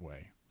Buddha that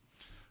way.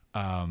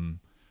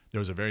 There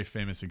was a very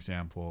famous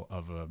example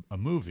of a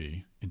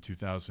movie in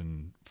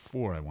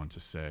 2004, I want to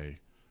say,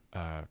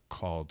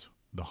 called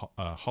The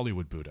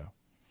Hollywood Buddha,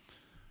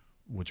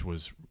 which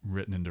was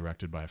written and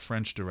directed by a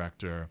French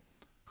director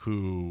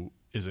who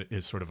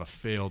is sort of a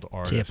failed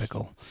artist.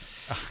 Typical.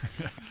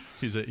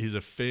 He's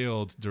a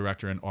failed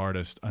director and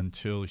artist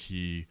until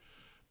he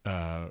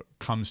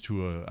comes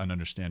to an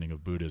understanding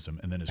of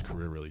Buddhism, and then his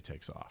career really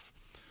takes off.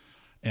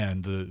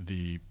 And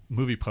the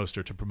movie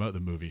poster to promote the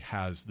movie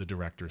has the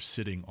director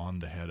sitting on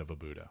the head of a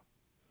Buddha,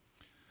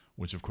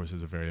 which of course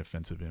is a very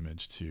offensive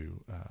image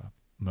to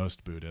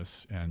most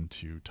Buddhists and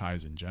to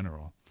Thais in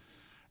general.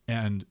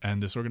 And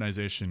this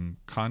organization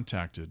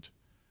contacted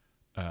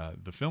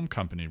the film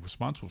company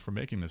responsible for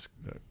making this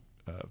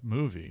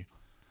movie,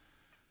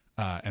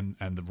 and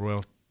the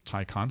Royal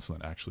Thai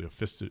Consulate actually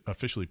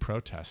officially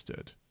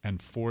protested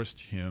and forced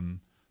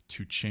him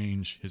to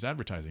change his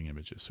advertising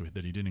images so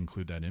that he didn't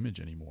include that image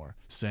anymore,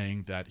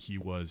 saying that he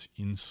was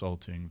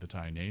insulting the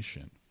Thai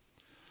nation.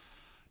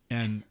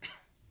 And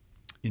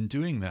in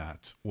doing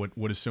that,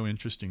 what is so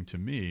interesting to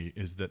me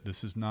is that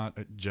this is not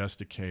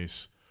just a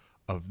case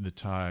of the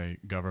Thai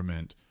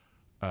government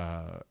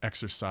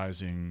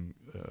exercising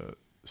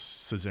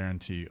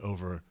suzerainty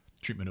over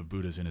treatment of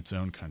Buddhas in its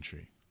own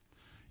country.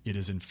 It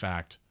is in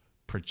fact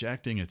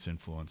projecting its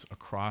influence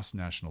across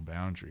national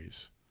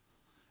boundaries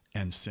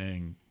and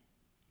saying,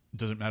 it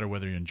doesn't matter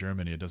whether you're in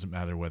Germany, it doesn't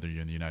matter whether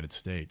you're in the United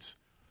States,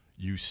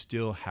 you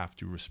still have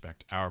to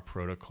respect our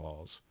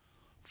protocols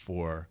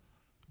for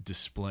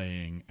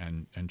displaying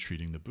and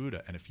treating the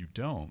Buddha. And if you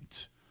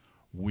don't,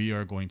 we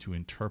are going to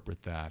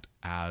interpret that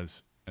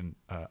as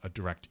a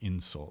direct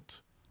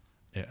insult,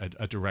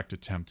 a direct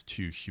attempt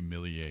to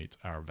humiliate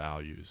our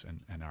values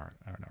and our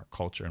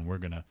culture. And we're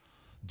going to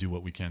do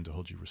what we can to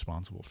hold you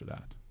responsible for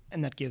that.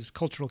 And that gives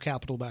cultural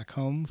capital back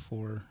home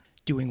for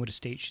doing what a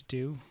state should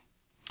do.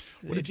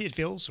 It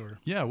feels, or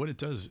what it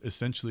does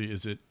essentially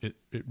is it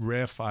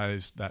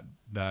reifies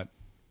that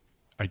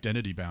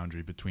identity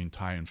boundary between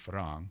Thai and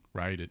Farang,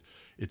 right?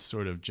 It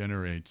sort of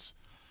generates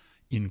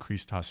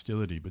increased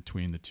hostility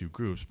between the two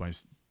groups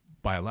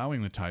by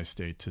allowing the Thai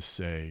state to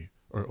say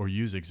or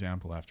use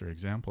example after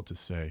example to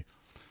say,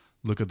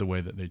 look at the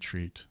way that they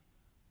treat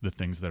the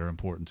things that are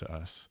important to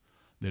us.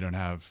 They don't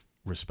have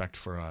respect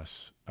for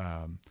us.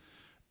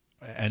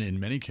 And in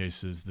many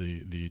cases,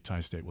 the Thai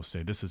state will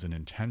say this is an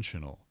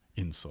intentional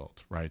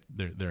insult, right?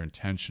 They're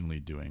intentionally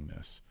doing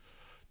this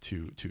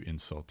to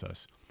insult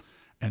us.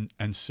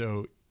 And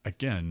so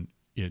again,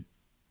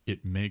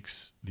 it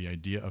makes the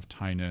idea of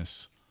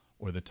Thainess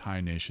or the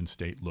Thai nation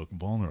state look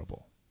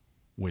vulnerable,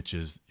 which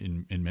is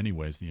in many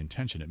ways the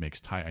intention. It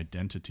makes Thai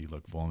identity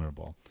look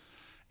vulnerable.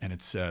 And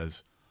it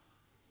says,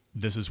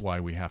 this is why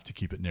we have to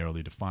keep it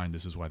narrowly defined.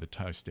 This is why the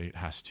Thai state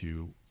has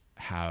to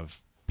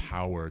have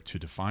power to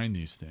define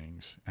these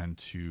things and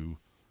to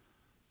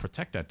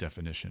protect that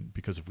definition,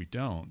 because if we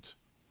don't,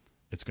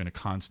 it's going to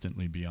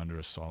constantly be under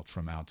assault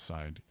from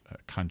outside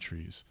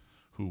countries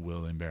who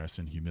will embarrass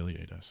and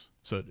humiliate us.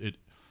 So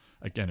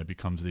it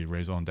becomes the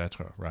raison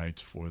d'etre, right,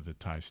 for the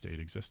Thai state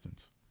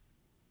existence.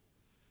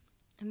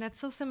 And that's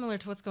so similar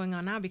to what's going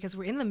on now, because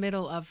we're in the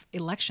middle of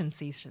election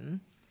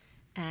season,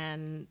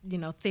 and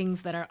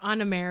things that are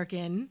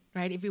un-American,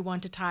 right? If we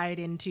want to tie it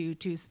into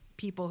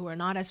people who are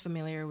not as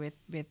familiar with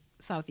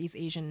Southeast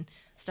Asian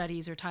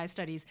studies or Thai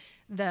studies,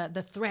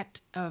 the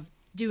threat of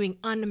doing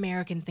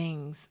un-American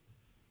things,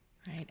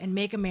 right? And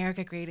make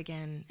America great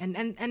again.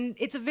 And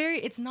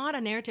it's not a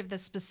narrative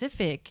that's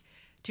specific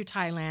to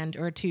Thailand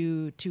or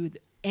to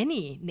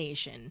any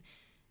nation.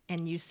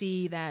 And you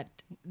see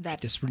that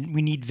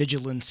we need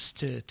vigilance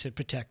to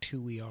protect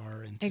who we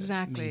are and to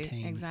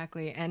maintain.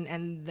 Exactly.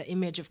 And the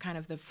image of kind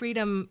of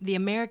the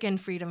American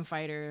freedom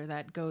fighter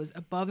that goes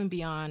above and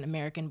beyond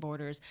American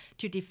borders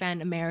to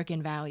defend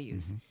American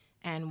values, mm-hmm.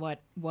 and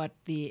what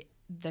the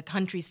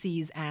country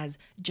sees as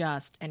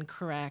just and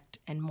correct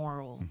and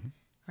moral, mm-hmm.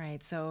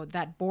 right? So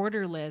that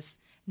borderless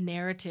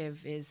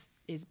narrative is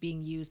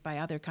being used by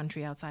other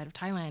country outside of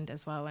Thailand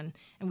as well. And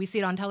we see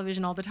it on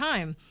television all the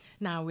time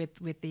now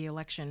with the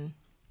election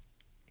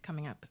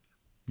coming up.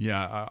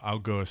 Yeah, I'll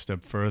go a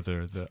step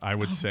further. I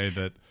would say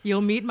that...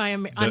 You'll meet my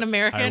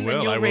un-American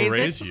and you'll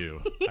raise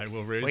you. I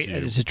will raise Wait, you.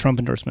 It's a Trump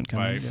endorsement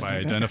coming. By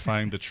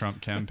identifying the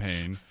Trump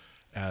campaign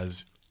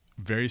as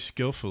very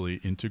skillfully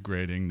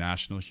integrating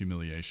national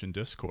humiliation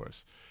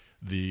discourse.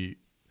 The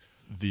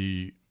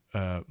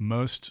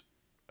most...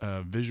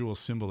 visual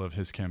symbol of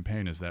his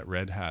campaign is that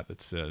red hat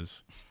that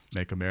says,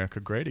 "Make America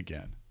Great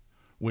Again,"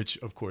 which,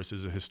 of course,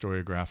 is a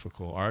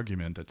historiographical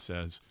argument that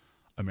says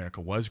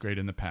America was great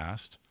in the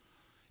past,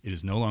 it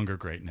is no longer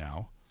great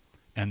now,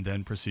 and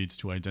then proceeds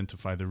to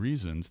identify the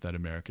reasons that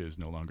America is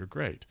no longer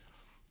great.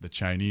 The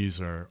Chinese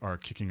are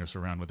kicking us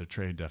around with a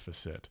trade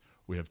deficit.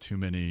 We have too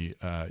many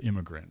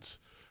immigrants.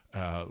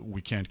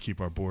 We can't keep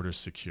our borders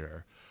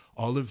secure.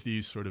 All of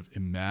these sort of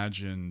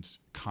imagined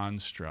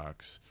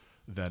constructs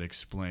that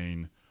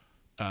explain,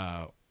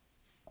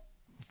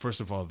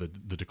 first of all, the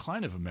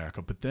decline of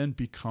America, but then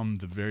become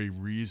the very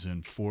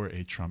reason for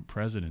a Trump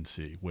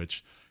presidency,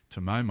 which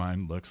to my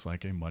mind looks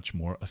like a much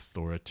more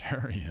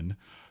authoritarian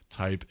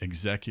type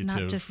executive.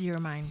 Not just your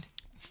mind.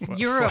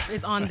 Europe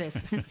is on this.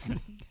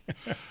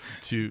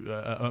 To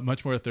a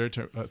much more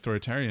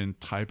authoritarian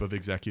type of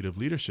executive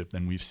leadership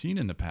than we've seen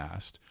in the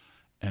past.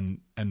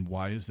 And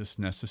why is this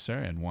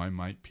necessary? And why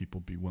might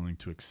people be willing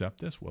to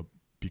accept this? Well,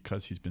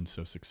 because he's been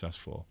so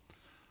successful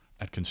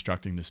at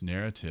constructing this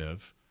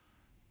narrative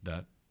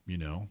that,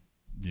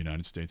 the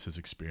United States has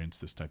experienced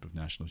this type of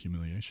national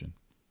humiliation.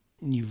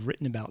 You've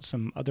written about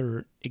some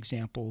other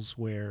examples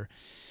where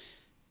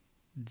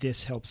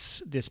this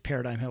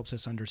paradigm helps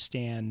us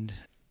understand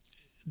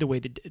the way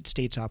that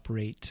states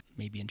operate,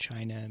 maybe in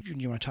China. Do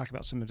you want to talk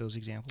about some of those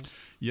examples?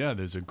 Yeah,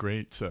 there's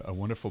a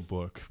wonderful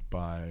book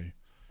by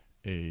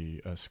a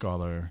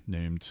scholar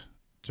named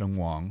Zheng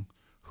Wang,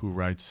 who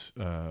writes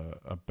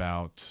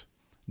about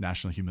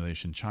national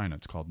humiliation in China.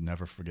 It's called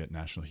Never Forget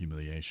National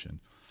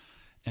Humiliation.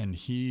 And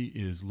he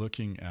is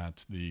looking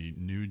at the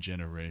new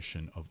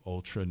generation of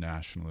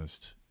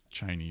ultra-nationalist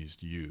Chinese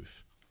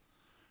youth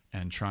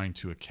and trying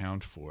to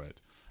account for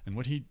it. And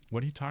what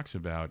he talks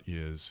about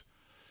is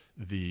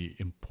the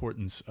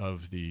importance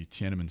of the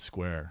Tiananmen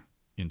Square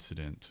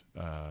incident,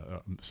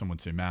 some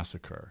would say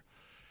massacre,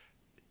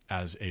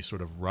 as a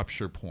sort of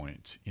rupture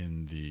point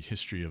in the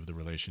history of the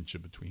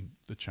relationship between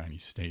the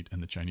Chinese state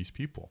and the Chinese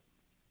people.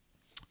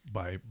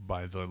 By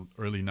the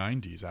early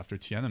 90s, after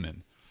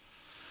Tiananmen,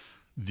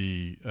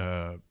 the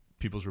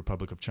People's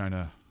Republic of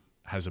China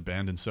has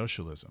abandoned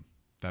socialism.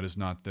 That is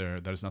not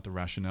the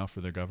rationale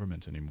for their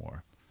government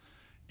anymore.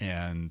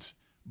 And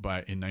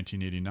in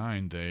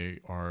 1989, they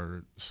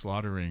are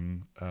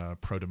slaughtering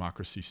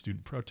pro-democracy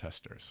student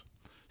protesters.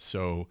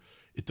 So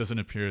it doesn't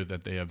appear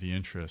that they have the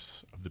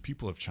interests of the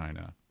people of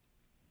China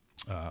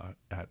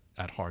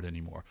at heart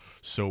anymore.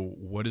 So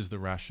what is the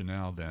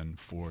rationale then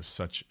for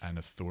such an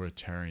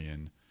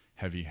authoritarian,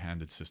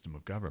 heavy-handed system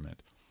of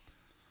government?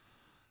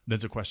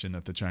 That's a question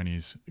that the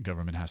Chinese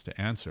government has to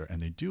answer,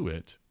 and they do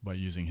it by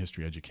using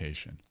history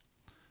education.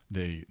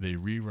 They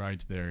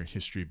rewrite their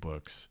history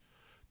books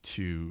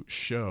to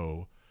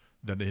show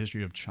that the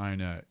history of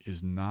China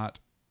is not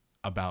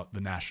about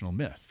the national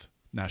myth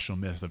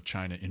of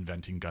China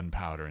inventing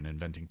gunpowder and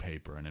inventing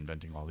paper and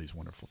inventing all these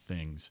wonderful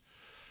things.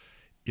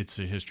 It's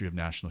a history of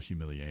national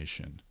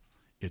humiliation.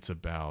 It's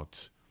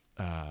about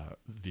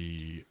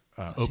the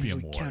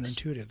Opium Wars.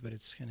 Counterintuitive, but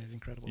it's kind of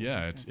incredible.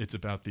 Yeah, it's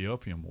about the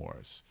Opium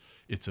Wars.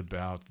 It's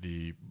about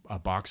the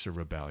Boxer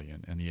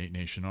Rebellion and the Eight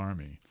Nation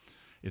Army.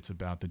 It's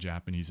about the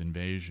Japanese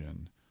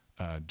invasion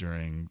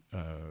during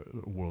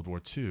World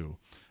War II.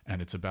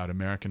 And it's about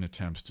American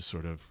attempts to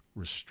sort of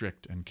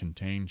restrict and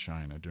contain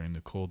China during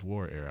the Cold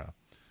War era.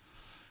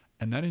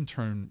 And that in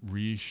turn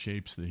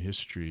reshapes the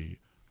history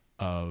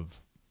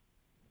of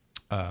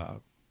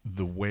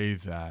the way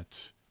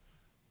that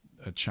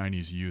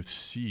Chinese youth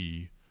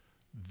see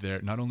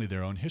not only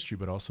their own history,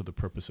 but also the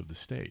purpose of the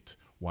state.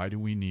 Why do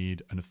we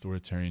need an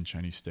authoritarian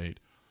Chinese state?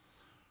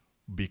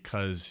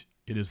 Because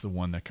it is the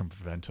one that can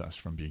prevent us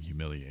from being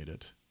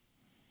humiliated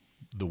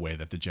the way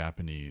that the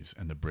Japanese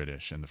and the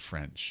British and the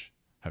French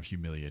have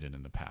humiliated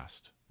in the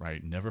past,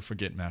 right? Never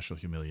forget national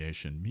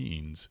humiliation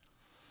means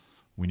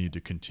we need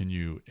to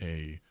continue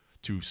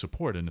to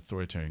support an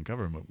authoritarian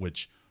government,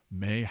 which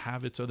may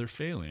have its other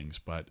failings,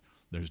 but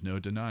there's no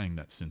denying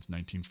that since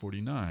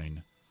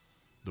 1949,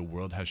 the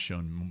world has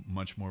shown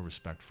much more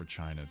respect for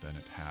China than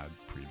it had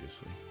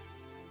previously.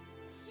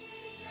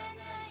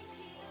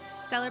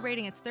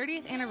 Celebrating its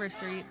 30th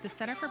anniversary, the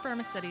Center for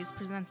Burma Studies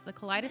presents the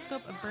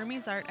Kaleidoscope of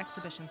Burmese Art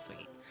exhibition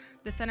suite.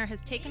 The center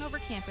has taken over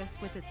campus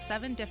with its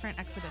 7 different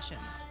exhibitions.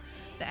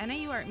 The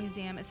NIU Art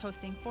Museum is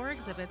hosting 4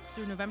 exhibits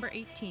through November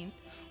 18th,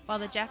 while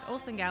the Jack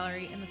Olson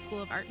Gallery in the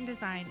School of Art and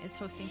Design is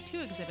hosting 2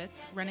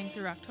 exhibits running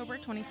through October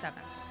 27th.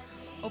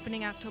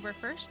 Opening October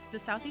 1st, the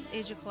Southeast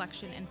Asia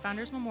Collection in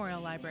Founders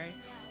Memorial Library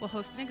will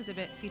host an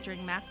exhibit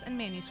featuring maps and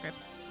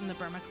manuscripts from the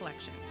Burma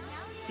collection.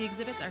 The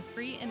exhibits are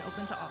free and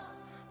open to all.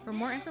 For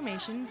more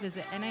information,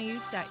 visit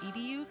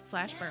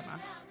niu.edu/Burma.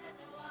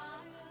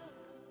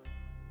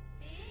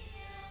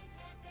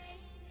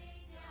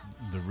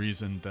 The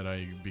reason that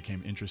I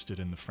became interested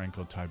in the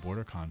Franco-Thai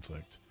border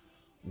conflict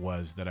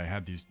was that I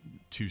had these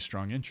 2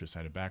 strong interests. I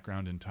had a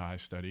background in Thai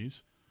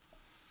studies,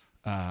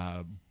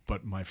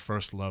 but my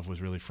first love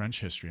was really French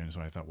history. And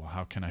so I thought, well,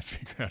 how can I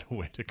figure out a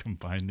way to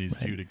combine these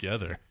 2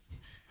 together?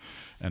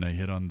 And I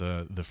hit on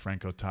the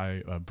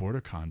Franco-Thai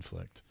border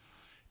conflict.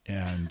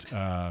 And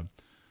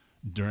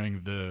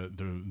during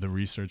the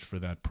research for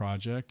that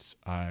project,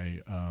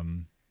 I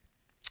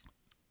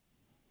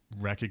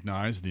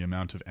recognized the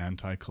amount of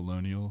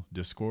anti-colonial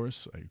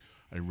discourse.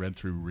 I read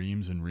through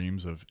reams and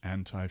reams of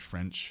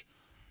anti-French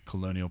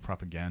colonial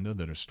propaganda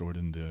that are stored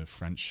in the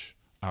French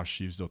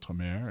Archives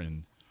d'Outre-mer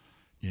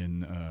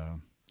in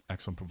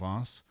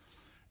Aix-en-Provence.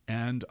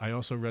 And I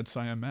also read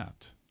Siam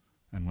Mapped.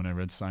 And when I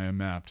read Siam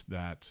Mapped,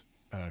 that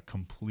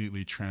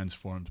completely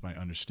transformed my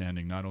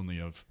understanding not only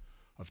of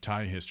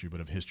Thai history,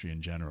 but of history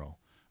in general.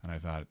 And I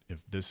thought, if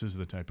this is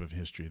the type of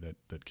history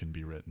that can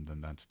be written,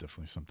 then that's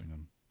definitely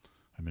something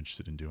I'm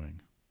interested in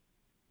doing.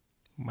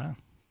 Wow.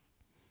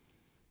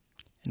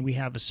 And we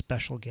have a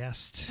special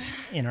guest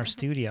in our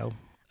studio.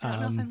 I don't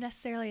know if I'm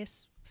necessarily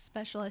as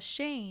special as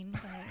Shane,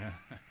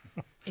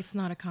 but It's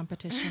not a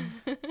competition.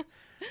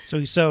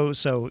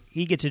 So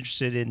he gets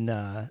interested in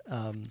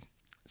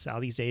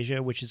Southeast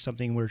Asia, which is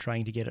something we're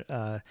trying to get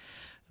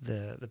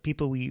the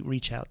people we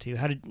reach out to.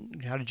 How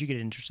did you get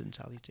interested in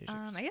Southeast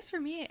Asia? I guess for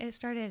me, it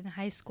started in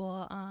high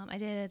school. I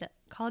did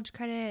college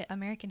credit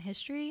American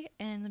history,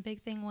 and the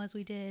big thing was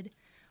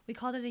we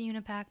called it a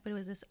unpack, but it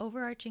was this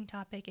overarching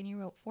topic, and you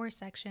wrote 4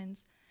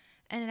 sections,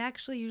 and it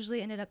actually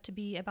usually ended up to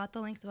be about the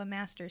length of a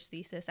master's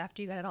thesis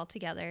after you got it all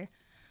together.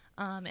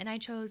 And I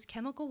chose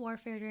chemical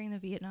warfare during the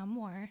Vietnam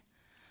War.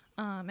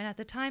 And at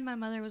the time, my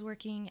mother was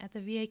working at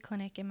the VA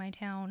clinic in my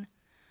town.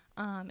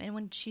 And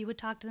when she would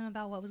talk to them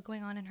about what was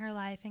going on in her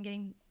life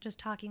and just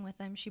talking with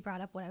them, she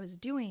brought up what I was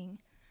doing.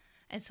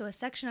 And so a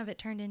section of it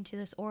turned into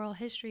this oral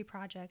history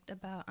project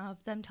of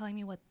them telling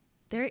me what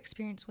their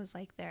experience was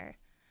like there.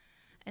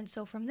 And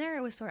so from there,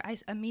 it was I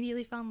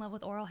immediately fell in love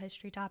with oral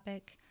history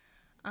topic.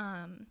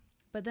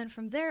 But then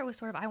from there, it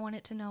was I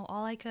wanted to know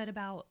all I could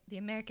about the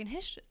American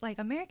history,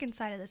 American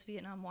side of this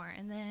Vietnam War.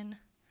 And then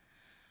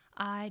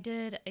I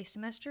did a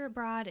semester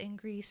abroad in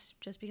Greece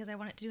just because I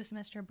wanted to do a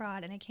semester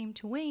abroad. And I came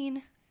to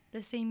Wayne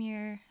the same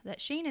year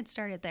that Shane had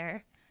started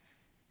there.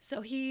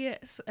 So he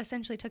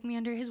essentially took me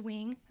under his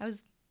wing. I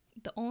was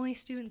the only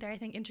student there, I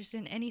think, interested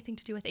in anything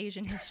to do with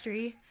Asian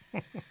history.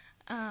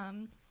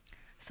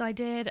 So I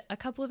did a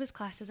couple of his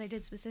classes. I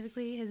did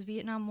specifically his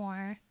Vietnam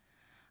War.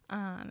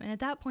 And at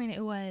that point,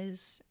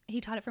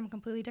 he taught it from a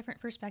completely different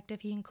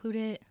perspective. He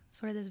included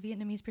this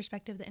Vietnamese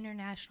perspective, the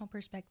international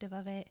perspective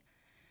of it.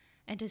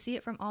 And to see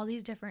it from all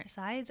these different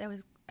sides, I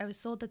was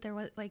sold that there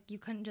was, you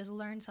couldn't just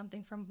learn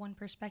something from one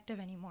perspective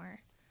anymore.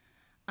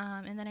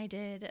 And then I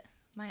did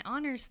my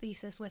honors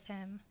thesis with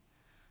him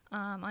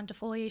on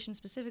defoliation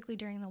specifically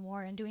during the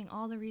war and doing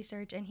all the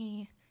research. And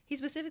he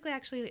specifically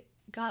actually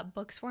got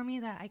books for me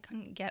that I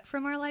couldn't get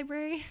from our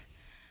library.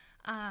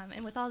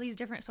 And with all these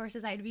different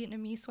sources, I had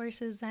Vietnamese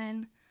sources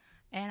then,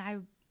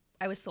 and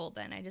I was sold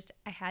then.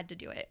 I had to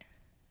do it.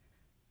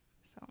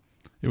 So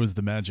it was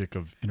the magic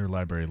of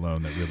interlibrary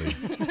loan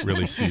that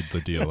really sealed the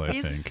deal,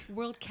 I think.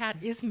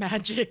 WorldCat is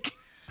magic.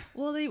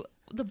 Well,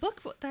 the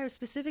book that I was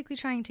specifically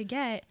trying to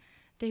get,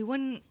 they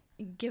wouldn't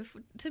give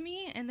to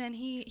me, and then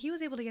he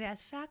was able to get it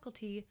as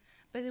faculty,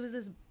 but it was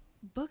this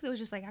book that was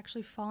just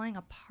actually falling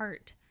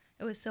apart.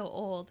 It was so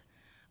old.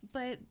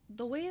 But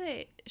the way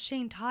that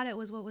Shane taught it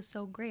was what was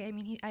so great. I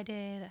mean, I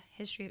did a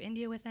history of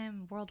India with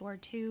him, World War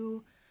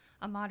II,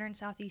 a modern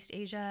Southeast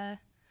Asia,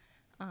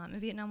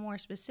 Vietnam War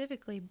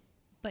specifically.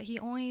 But he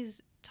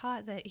always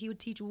taught that he would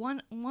teach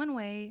one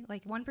way,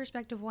 one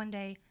perspective one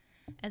day,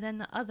 and then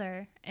the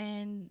other,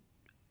 and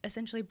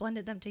essentially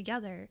blended them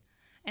together.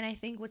 And I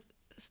think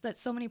that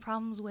so many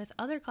problems with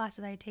other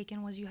classes I had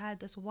taken was you had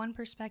this one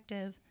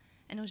perspective,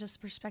 and it was just the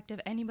perspective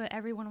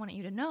everyone wanted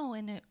you to know,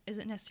 and it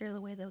isn't necessarily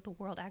the way that the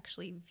world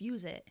actually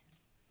views it.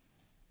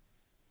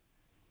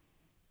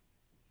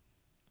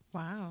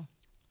 Wow.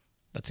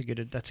 That's a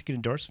good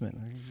endorsement.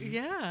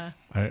 Yeah.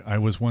 I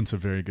was once a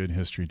very good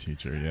history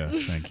teacher.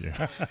 Yes, thank you.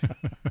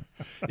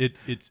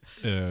 It's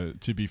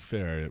to be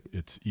fair,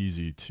 it's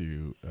easy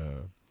to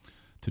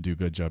do a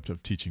good job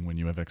of teaching when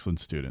you have excellent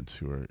students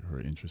who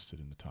are interested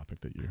in the topic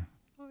that you're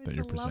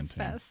presenting. Love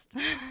fest.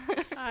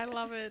 I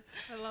love it.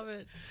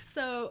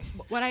 So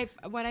what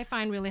I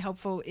find really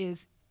helpful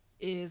is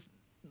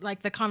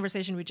like the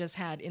conversation we just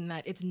had, in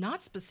that it's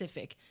not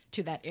specific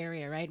to that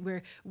area, right?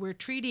 We're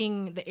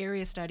treating the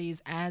area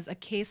studies as a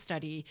case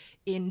study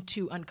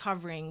into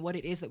uncovering what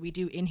it is that we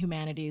do in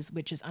humanities,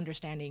 which is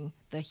understanding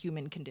the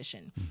human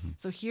condition. Mm-hmm.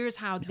 So here's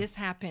how this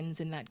happens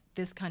in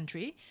this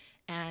country,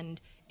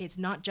 and it's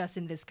not just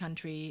in this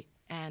country,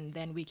 and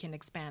then we can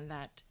expand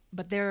that.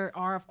 But there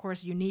are, of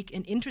course, unique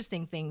and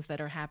interesting things that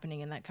are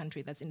happening in that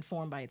country that's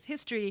informed by its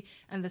history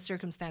and the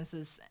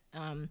circumstances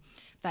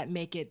that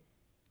make it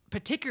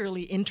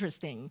particularly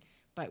interesting,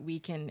 but we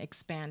can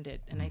expand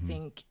it. And I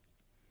think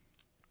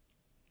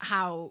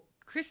how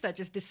Krista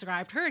just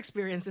described her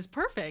experience is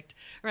perfect,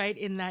 right?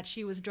 In that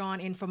she was drawn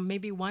in from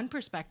maybe one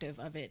perspective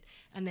of it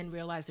and then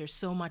realized there's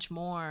so much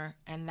more,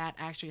 and that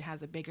actually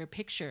has a bigger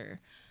picture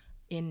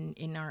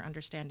in our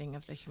understanding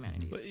of the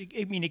humanities.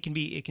 I mean, it can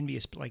be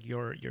like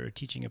your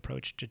teaching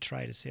approach to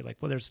try to say, like,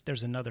 well,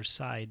 there's another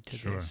side to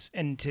this,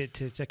 and to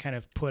kind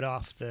of put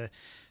off the,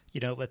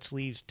 let's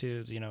leave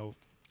to,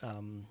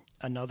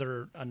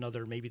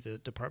 another maybe the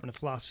Department of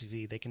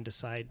Philosophy. They can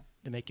decide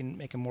to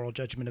make a moral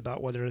judgment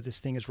about whether this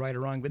thing is right or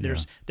wrong. But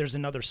there's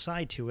another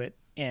side to it,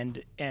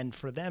 and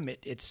for them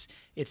it's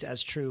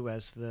as true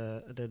as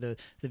the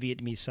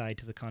Vietnamese side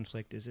to the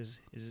conflict is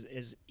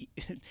as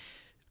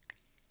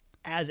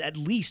at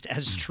least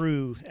as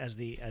true as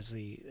the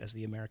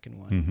American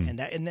one.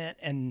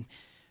 Mm-hmm.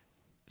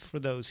 for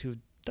those who've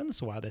done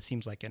this a while, that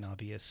seems like an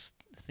obvious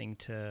thing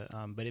to,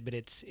 but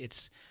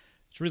it's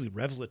really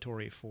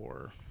revelatory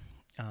for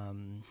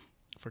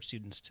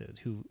students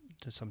to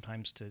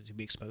sometimes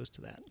be exposed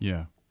to that.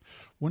 Yeah.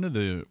 One of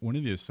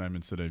the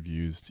assignments that I've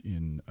used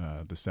in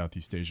the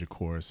Southeast Asia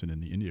course and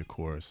in the India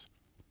course,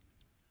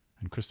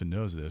 and Krista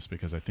knows this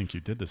because I think you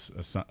did this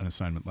an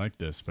assignment like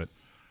this, but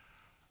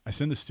I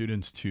send the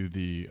students to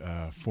the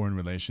Foreign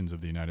Relations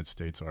of the United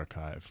States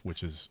Archive,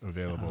 which is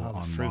available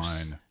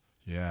online.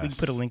 Yes. We can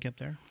put a link up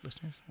there,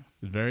 listeners.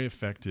 Very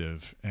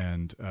effective,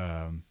 and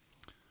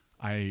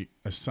I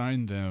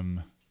assign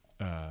them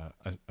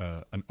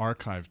an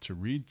archive to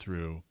read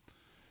through,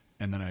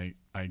 and then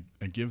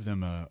I give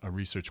them a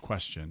research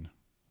question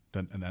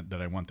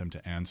that I want them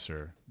to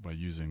answer by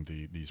using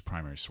these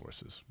primary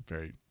sources.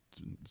 Very,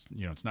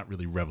 it's not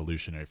really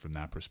revolutionary from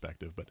that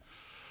perspective, but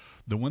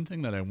the one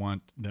thing that I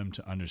want them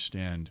to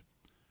understand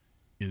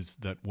is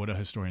that what a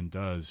historian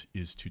does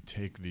is to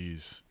take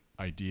these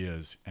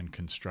ideas and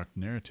construct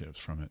narratives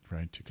from it,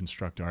 right? To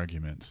construct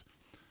arguments.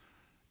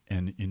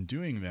 And in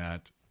doing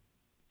that,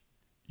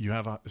 you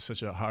have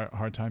such a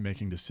hard time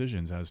making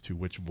decisions as to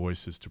which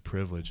voices to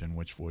privilege and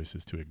which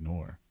voices to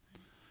ignore.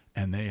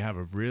 And they have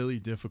a really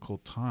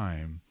difficult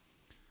time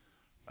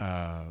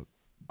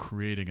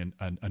creating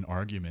an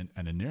argument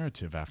and a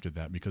narrative after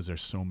that, because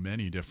there's so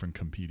many different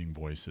competing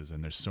voices,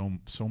 and there's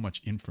so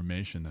much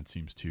information that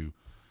seems to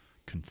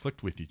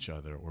conflict with each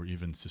other or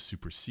even to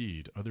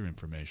supersede other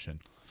information.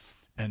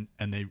 And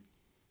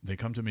they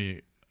come to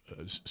me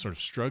sort of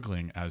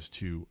struggling as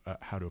to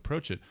how to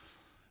approach it.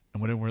 And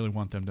what I really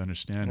want them to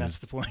understand that's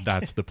the point.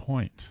 That's the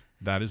point.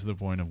 That is the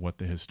point of what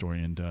the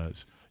historian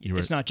does.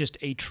 It's not just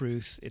a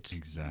truth. It's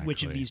exactly.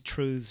 Which of these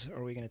truths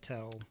are we going to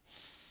tell?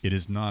 It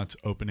is not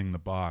opening the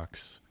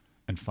box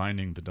and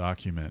finding the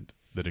document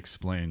that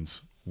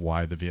explains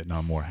why the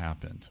Vietnam War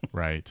happened,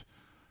 right?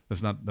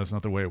 That's not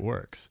the way it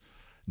works.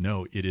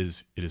 No, it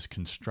is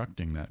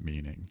constructing that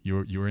meaning.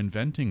 You're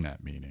inventing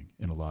that meaning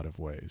in a lot of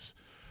ways.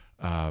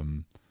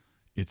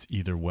 It's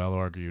either well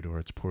argued or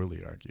it's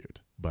poorly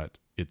argued, but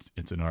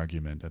it's an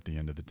argument at the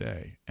end of the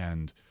day.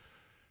 And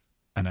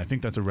I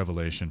think that's a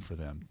revelation for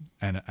them.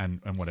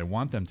 And what I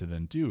want them to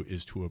then do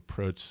is to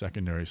approach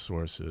secondary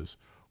sources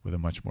with a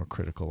much more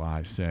critical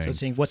eye,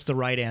 saying what's the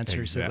right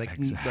answer?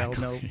 Exactly. Well,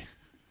 no.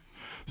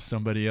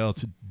 Somebody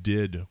else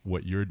did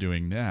what you're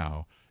doing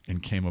now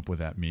and came up with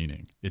that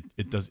meaning.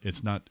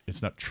 It's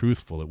not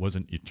truthful. It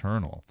wasn't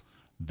eternal.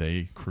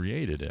 They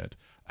created it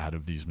out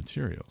of these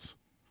materials.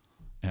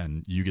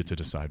 And you get to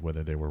decide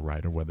whether they were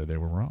right or whether they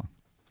were wrong.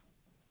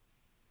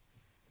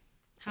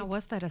 How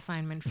was that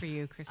assignment for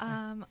you,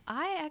 Krista?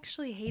 I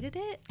actually hated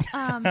it,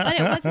 but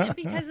it wasn't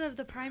because of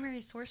the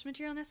primary source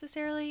material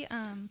necessarily.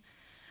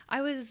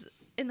 I was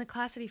in the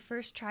class that he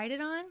first tried it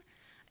on,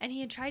 and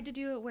he had tried to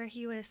do it where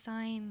he would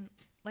assign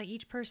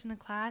each person in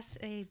the class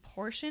a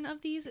portion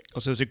of these. Oh,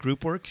 so is it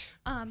group work?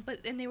 And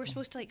they were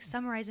supposed to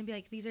summarize and be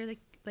like, these are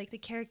the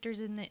characters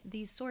in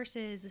these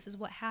sources. This is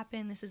what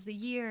happened. This is the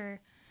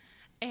year.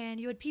 And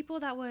you had people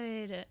that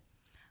would,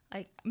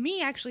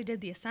 me actually did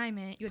the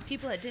assignment. You had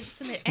people that didn't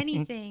submit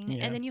anything.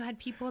 Yeah. And then you had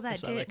people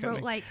that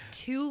wrote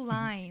 2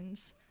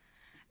 lines.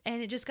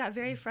 And it just got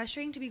very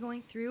frustrating to be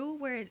going through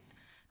where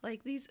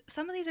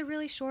some of these are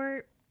really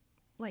short,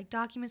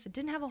 documents that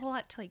didn't have a whole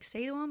lot to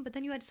say to them. But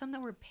then you had some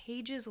that were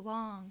pages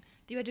long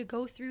that you had to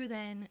go through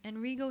then and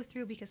re-go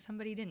through because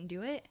somebody didn't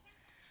do it.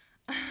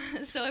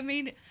 So it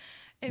made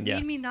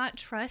me not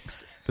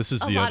trust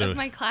a lot of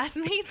my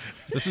classmates.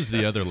 This is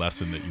the other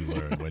lesson that you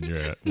learn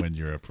when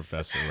you're a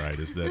professor, right?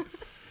 Is that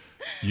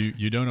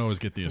you don't always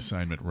get the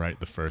assignment right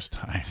the first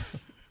time.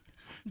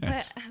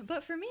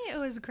 But for me, it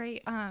was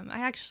great. I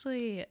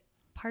actually,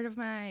 part of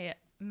my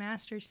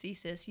master's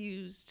thesis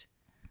used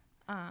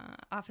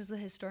Office of the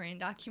Historian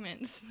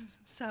documents.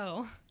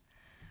 So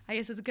I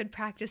guess it was a good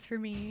practice for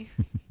me.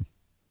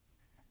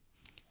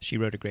 She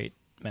wrote a great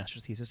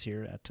master's thesis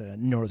here at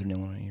Northern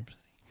Illinois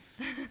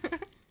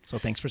University. So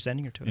thanks for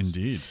sending her to us.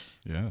 Indeed,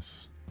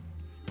 yes.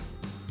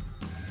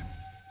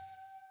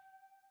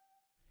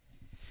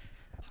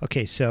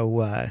 Okay,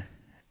 so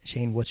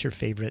Shane, what's your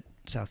favorite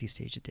Southeast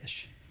Asia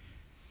dish?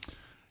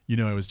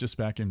 I was just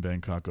back in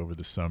Bangkok over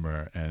the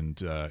summer,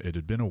 and it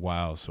had been a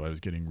while, so I was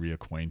getting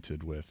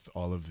reacquainted with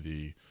all of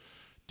the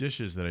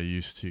dishes that I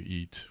used to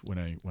eat when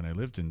I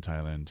lived in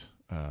Thailand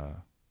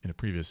in a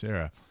previous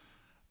era.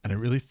 And I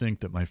really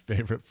think that my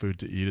favorite food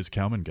to eat is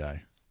khao man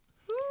gai.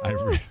 I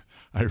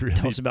really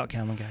tell us about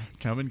khao man gai.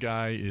 Khao man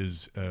gai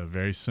is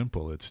very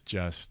simple. It's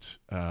just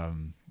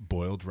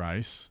boiled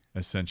rice,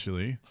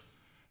 essentially.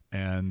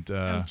 And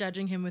I'm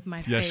judging him with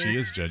my face. Yes, she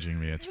is judging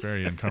me. It's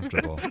very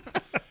uncomfortable.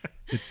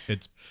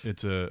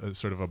 It's a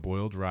sort of a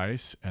boiled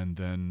rice and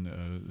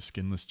then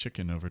skinless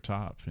chicken over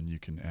top, and you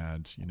can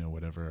add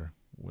whatever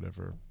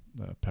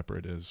pepper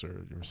it is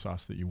or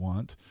sauce that you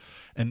want.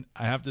 And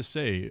I have to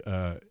say,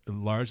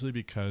 largely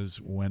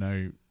because when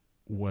I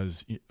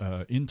was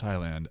in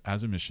Thailand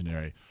as a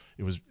missionary,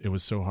 it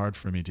was so hard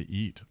for me to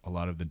eat a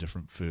lot of the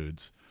different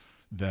foods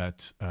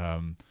that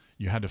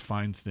you had to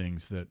find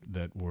things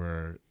that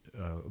were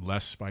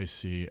less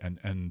spicy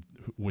and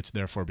which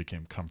therefore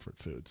became comfort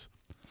foods.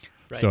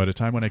 Right. So at a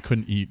time when I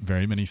couldn't eat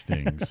very many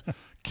things,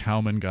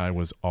 Cowman Guy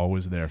was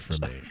always there for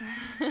me.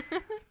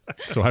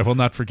 So I will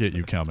not forget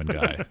you, Cowman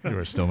Guy. You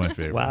are still my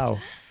favorite. Wow.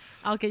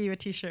 I'll get you a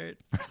T-shirt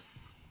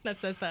that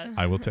says that.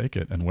 I will take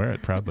it and wear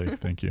it proudly.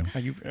 Thank you. How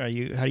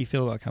do you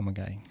feel about Cowman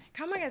Guy?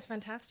 Cowman Guy is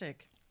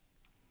fantastic.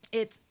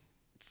 It's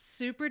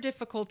super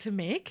difficult to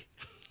make.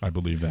 I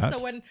believe that.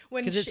 So when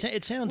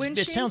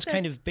it sounds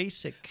kind of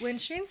basic. When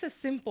Shane says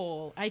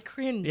simple, I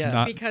cringe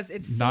because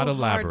it's not so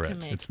elaborate. hard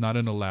to make. It's not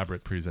an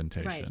elaborate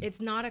presentation. Right.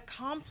 It's not a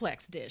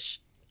complex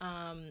dish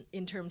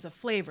in terms of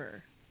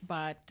flavor,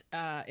 but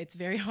it's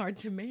very hard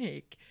to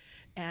make.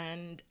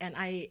 And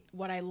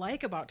what I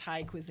like about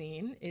Thai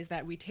cuisine is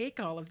that we take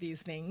all of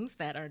these things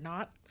that are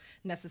not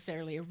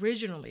necessarily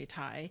originally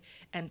Thai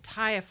and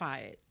Thaiify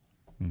it,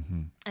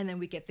 and then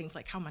we get things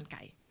like Khao Man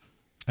Gai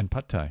and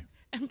Pad Thai.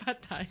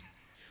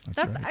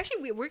 That's right.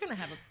 Actually, we're going to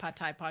have a Pad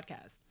Thai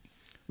podcast.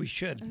 We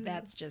should.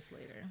 That's just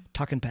later.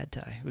 Talking Pad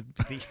Thai would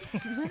be.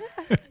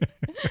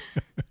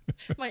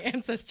 My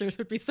ancestors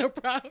would be so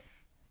proud.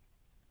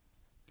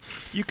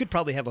 You could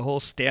probably have a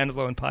whole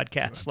standalone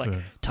podcast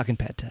Talking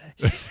Pad Thai,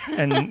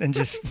 and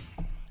just.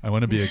 I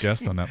want to be a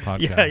guest on that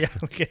podcast. Yeah,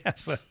 we could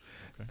have.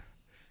 Okay.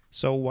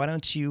 So why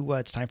don't you?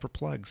 It's time for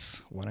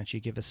plugs. Why don't you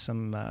give us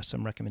some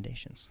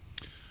recommendations?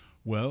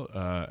 Well,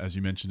 as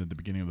you mentioned at the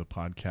beginning of the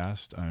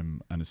podcast,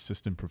 I'm an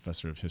assistant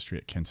professor of history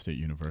at Kent State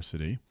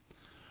University,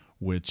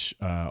 which,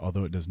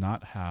 although it does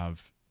not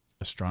have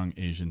a strong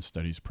Asian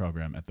studies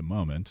program at the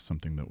moment,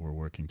 something that we're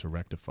working to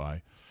rectify,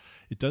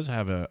 it does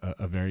have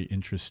a very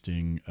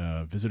interesting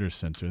visitor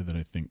center that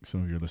I think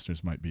some of your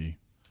listeners might be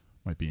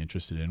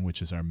interested in,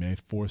 which is our May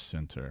 4th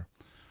Center,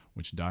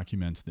 which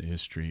documents the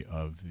history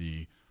of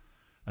the,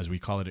 as we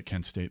call it at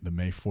Kent State, the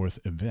May 4th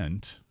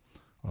event,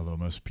 although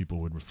most people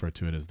would refer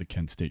to it as the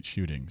Kent State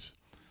shootings.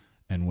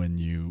 And when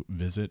you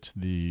visit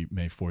the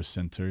May 4th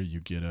Center,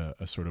 you get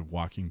a sort of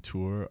walking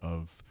tour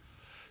of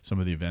some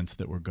of the events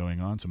that were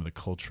going on, some of the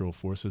cultural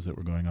forces that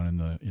were going on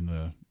in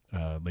the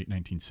late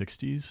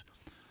 1960s.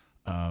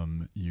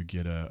 You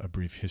get a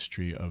brief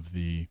history of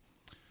the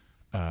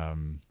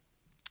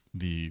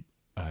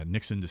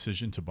Nixon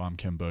decision to bomb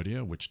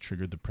Cambodia, which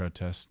triggered the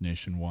protests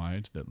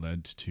nationwide that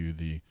led to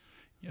the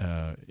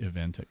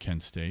event at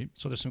Kent State.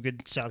 So there's some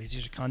good Southeast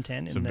Asia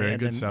content. Some very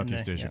good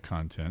Southeast Asia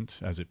content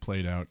as it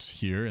played out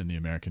here in the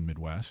American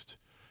Midwest.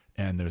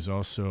 And there's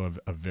also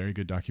a very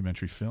good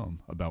documentary film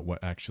about what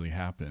actually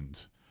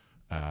happened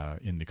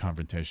in the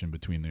confrontation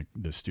between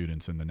the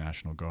students and the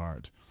National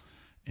Guard.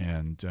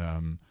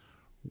 And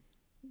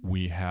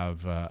we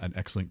have an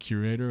excellent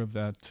curator of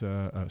that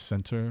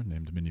center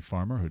named Mindy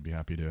Farmer, who'd be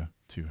happy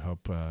to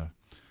help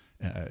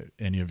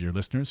any of your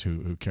listeners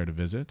who care to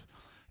visit.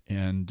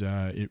 And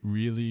it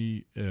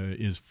really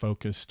is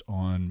focused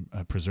on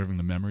preserving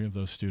the memory of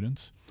those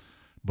students,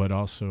 but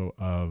also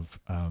of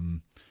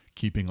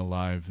keeping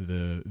alive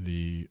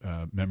the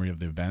memory of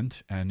the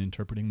event and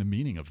interpreting the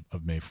meaning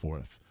of May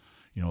 4th.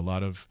 You know, a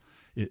lot of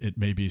it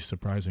may be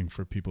surprising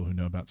for people who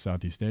know about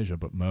Southeast Asia,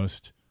 but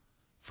most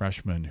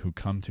freshmen who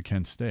come to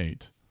Kent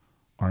State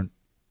aren't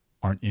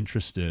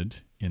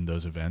interested in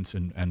those events,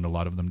 and a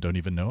lot of them don't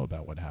even know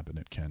about what happened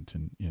at Kent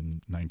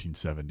in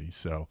 1970.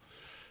 So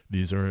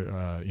these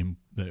are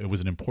it was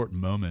an important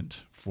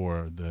moment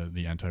for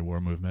the anti-war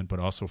movement, but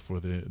also for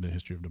the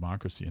history of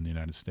democracy in the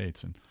United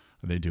States, and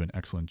they do an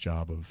excellent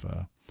job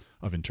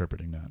of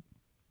interpreting that.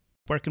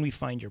 Where can we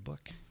find your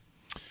book?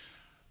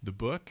 The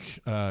book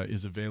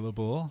is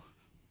available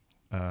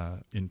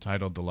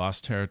entitled The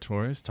Lost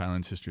Territories,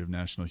 Thailand's History of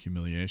National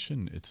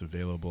Humiliation. It's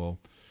available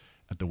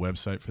at the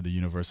website for the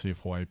University of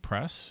Hawaii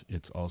Press.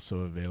 It's also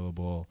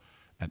available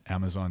at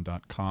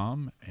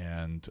Amazon.com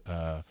and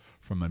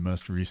from my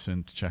most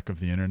recent check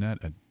of the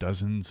internet at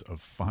dozens of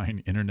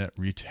fine internet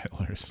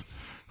retailers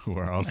who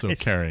are also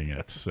carrying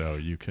it. So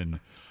you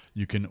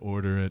can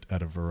order it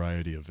at a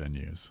variety of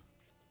venues.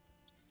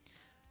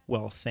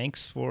 Well,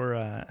 thanks for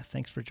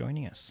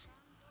joining us.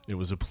 It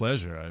was a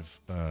pleasure.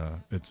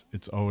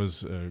 It's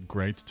always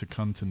great to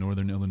come to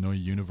Northern Illinois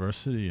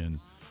University and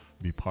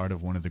be part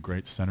of one of the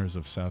great centers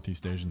of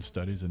Southeast Asian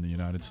studies in the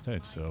United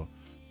States. So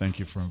thank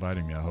you for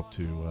inviting me. I hope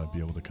to be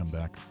able to come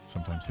back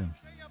sometime soon.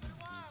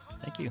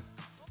 Thank you.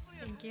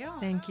 Thank you.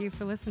 Thank you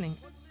for listening.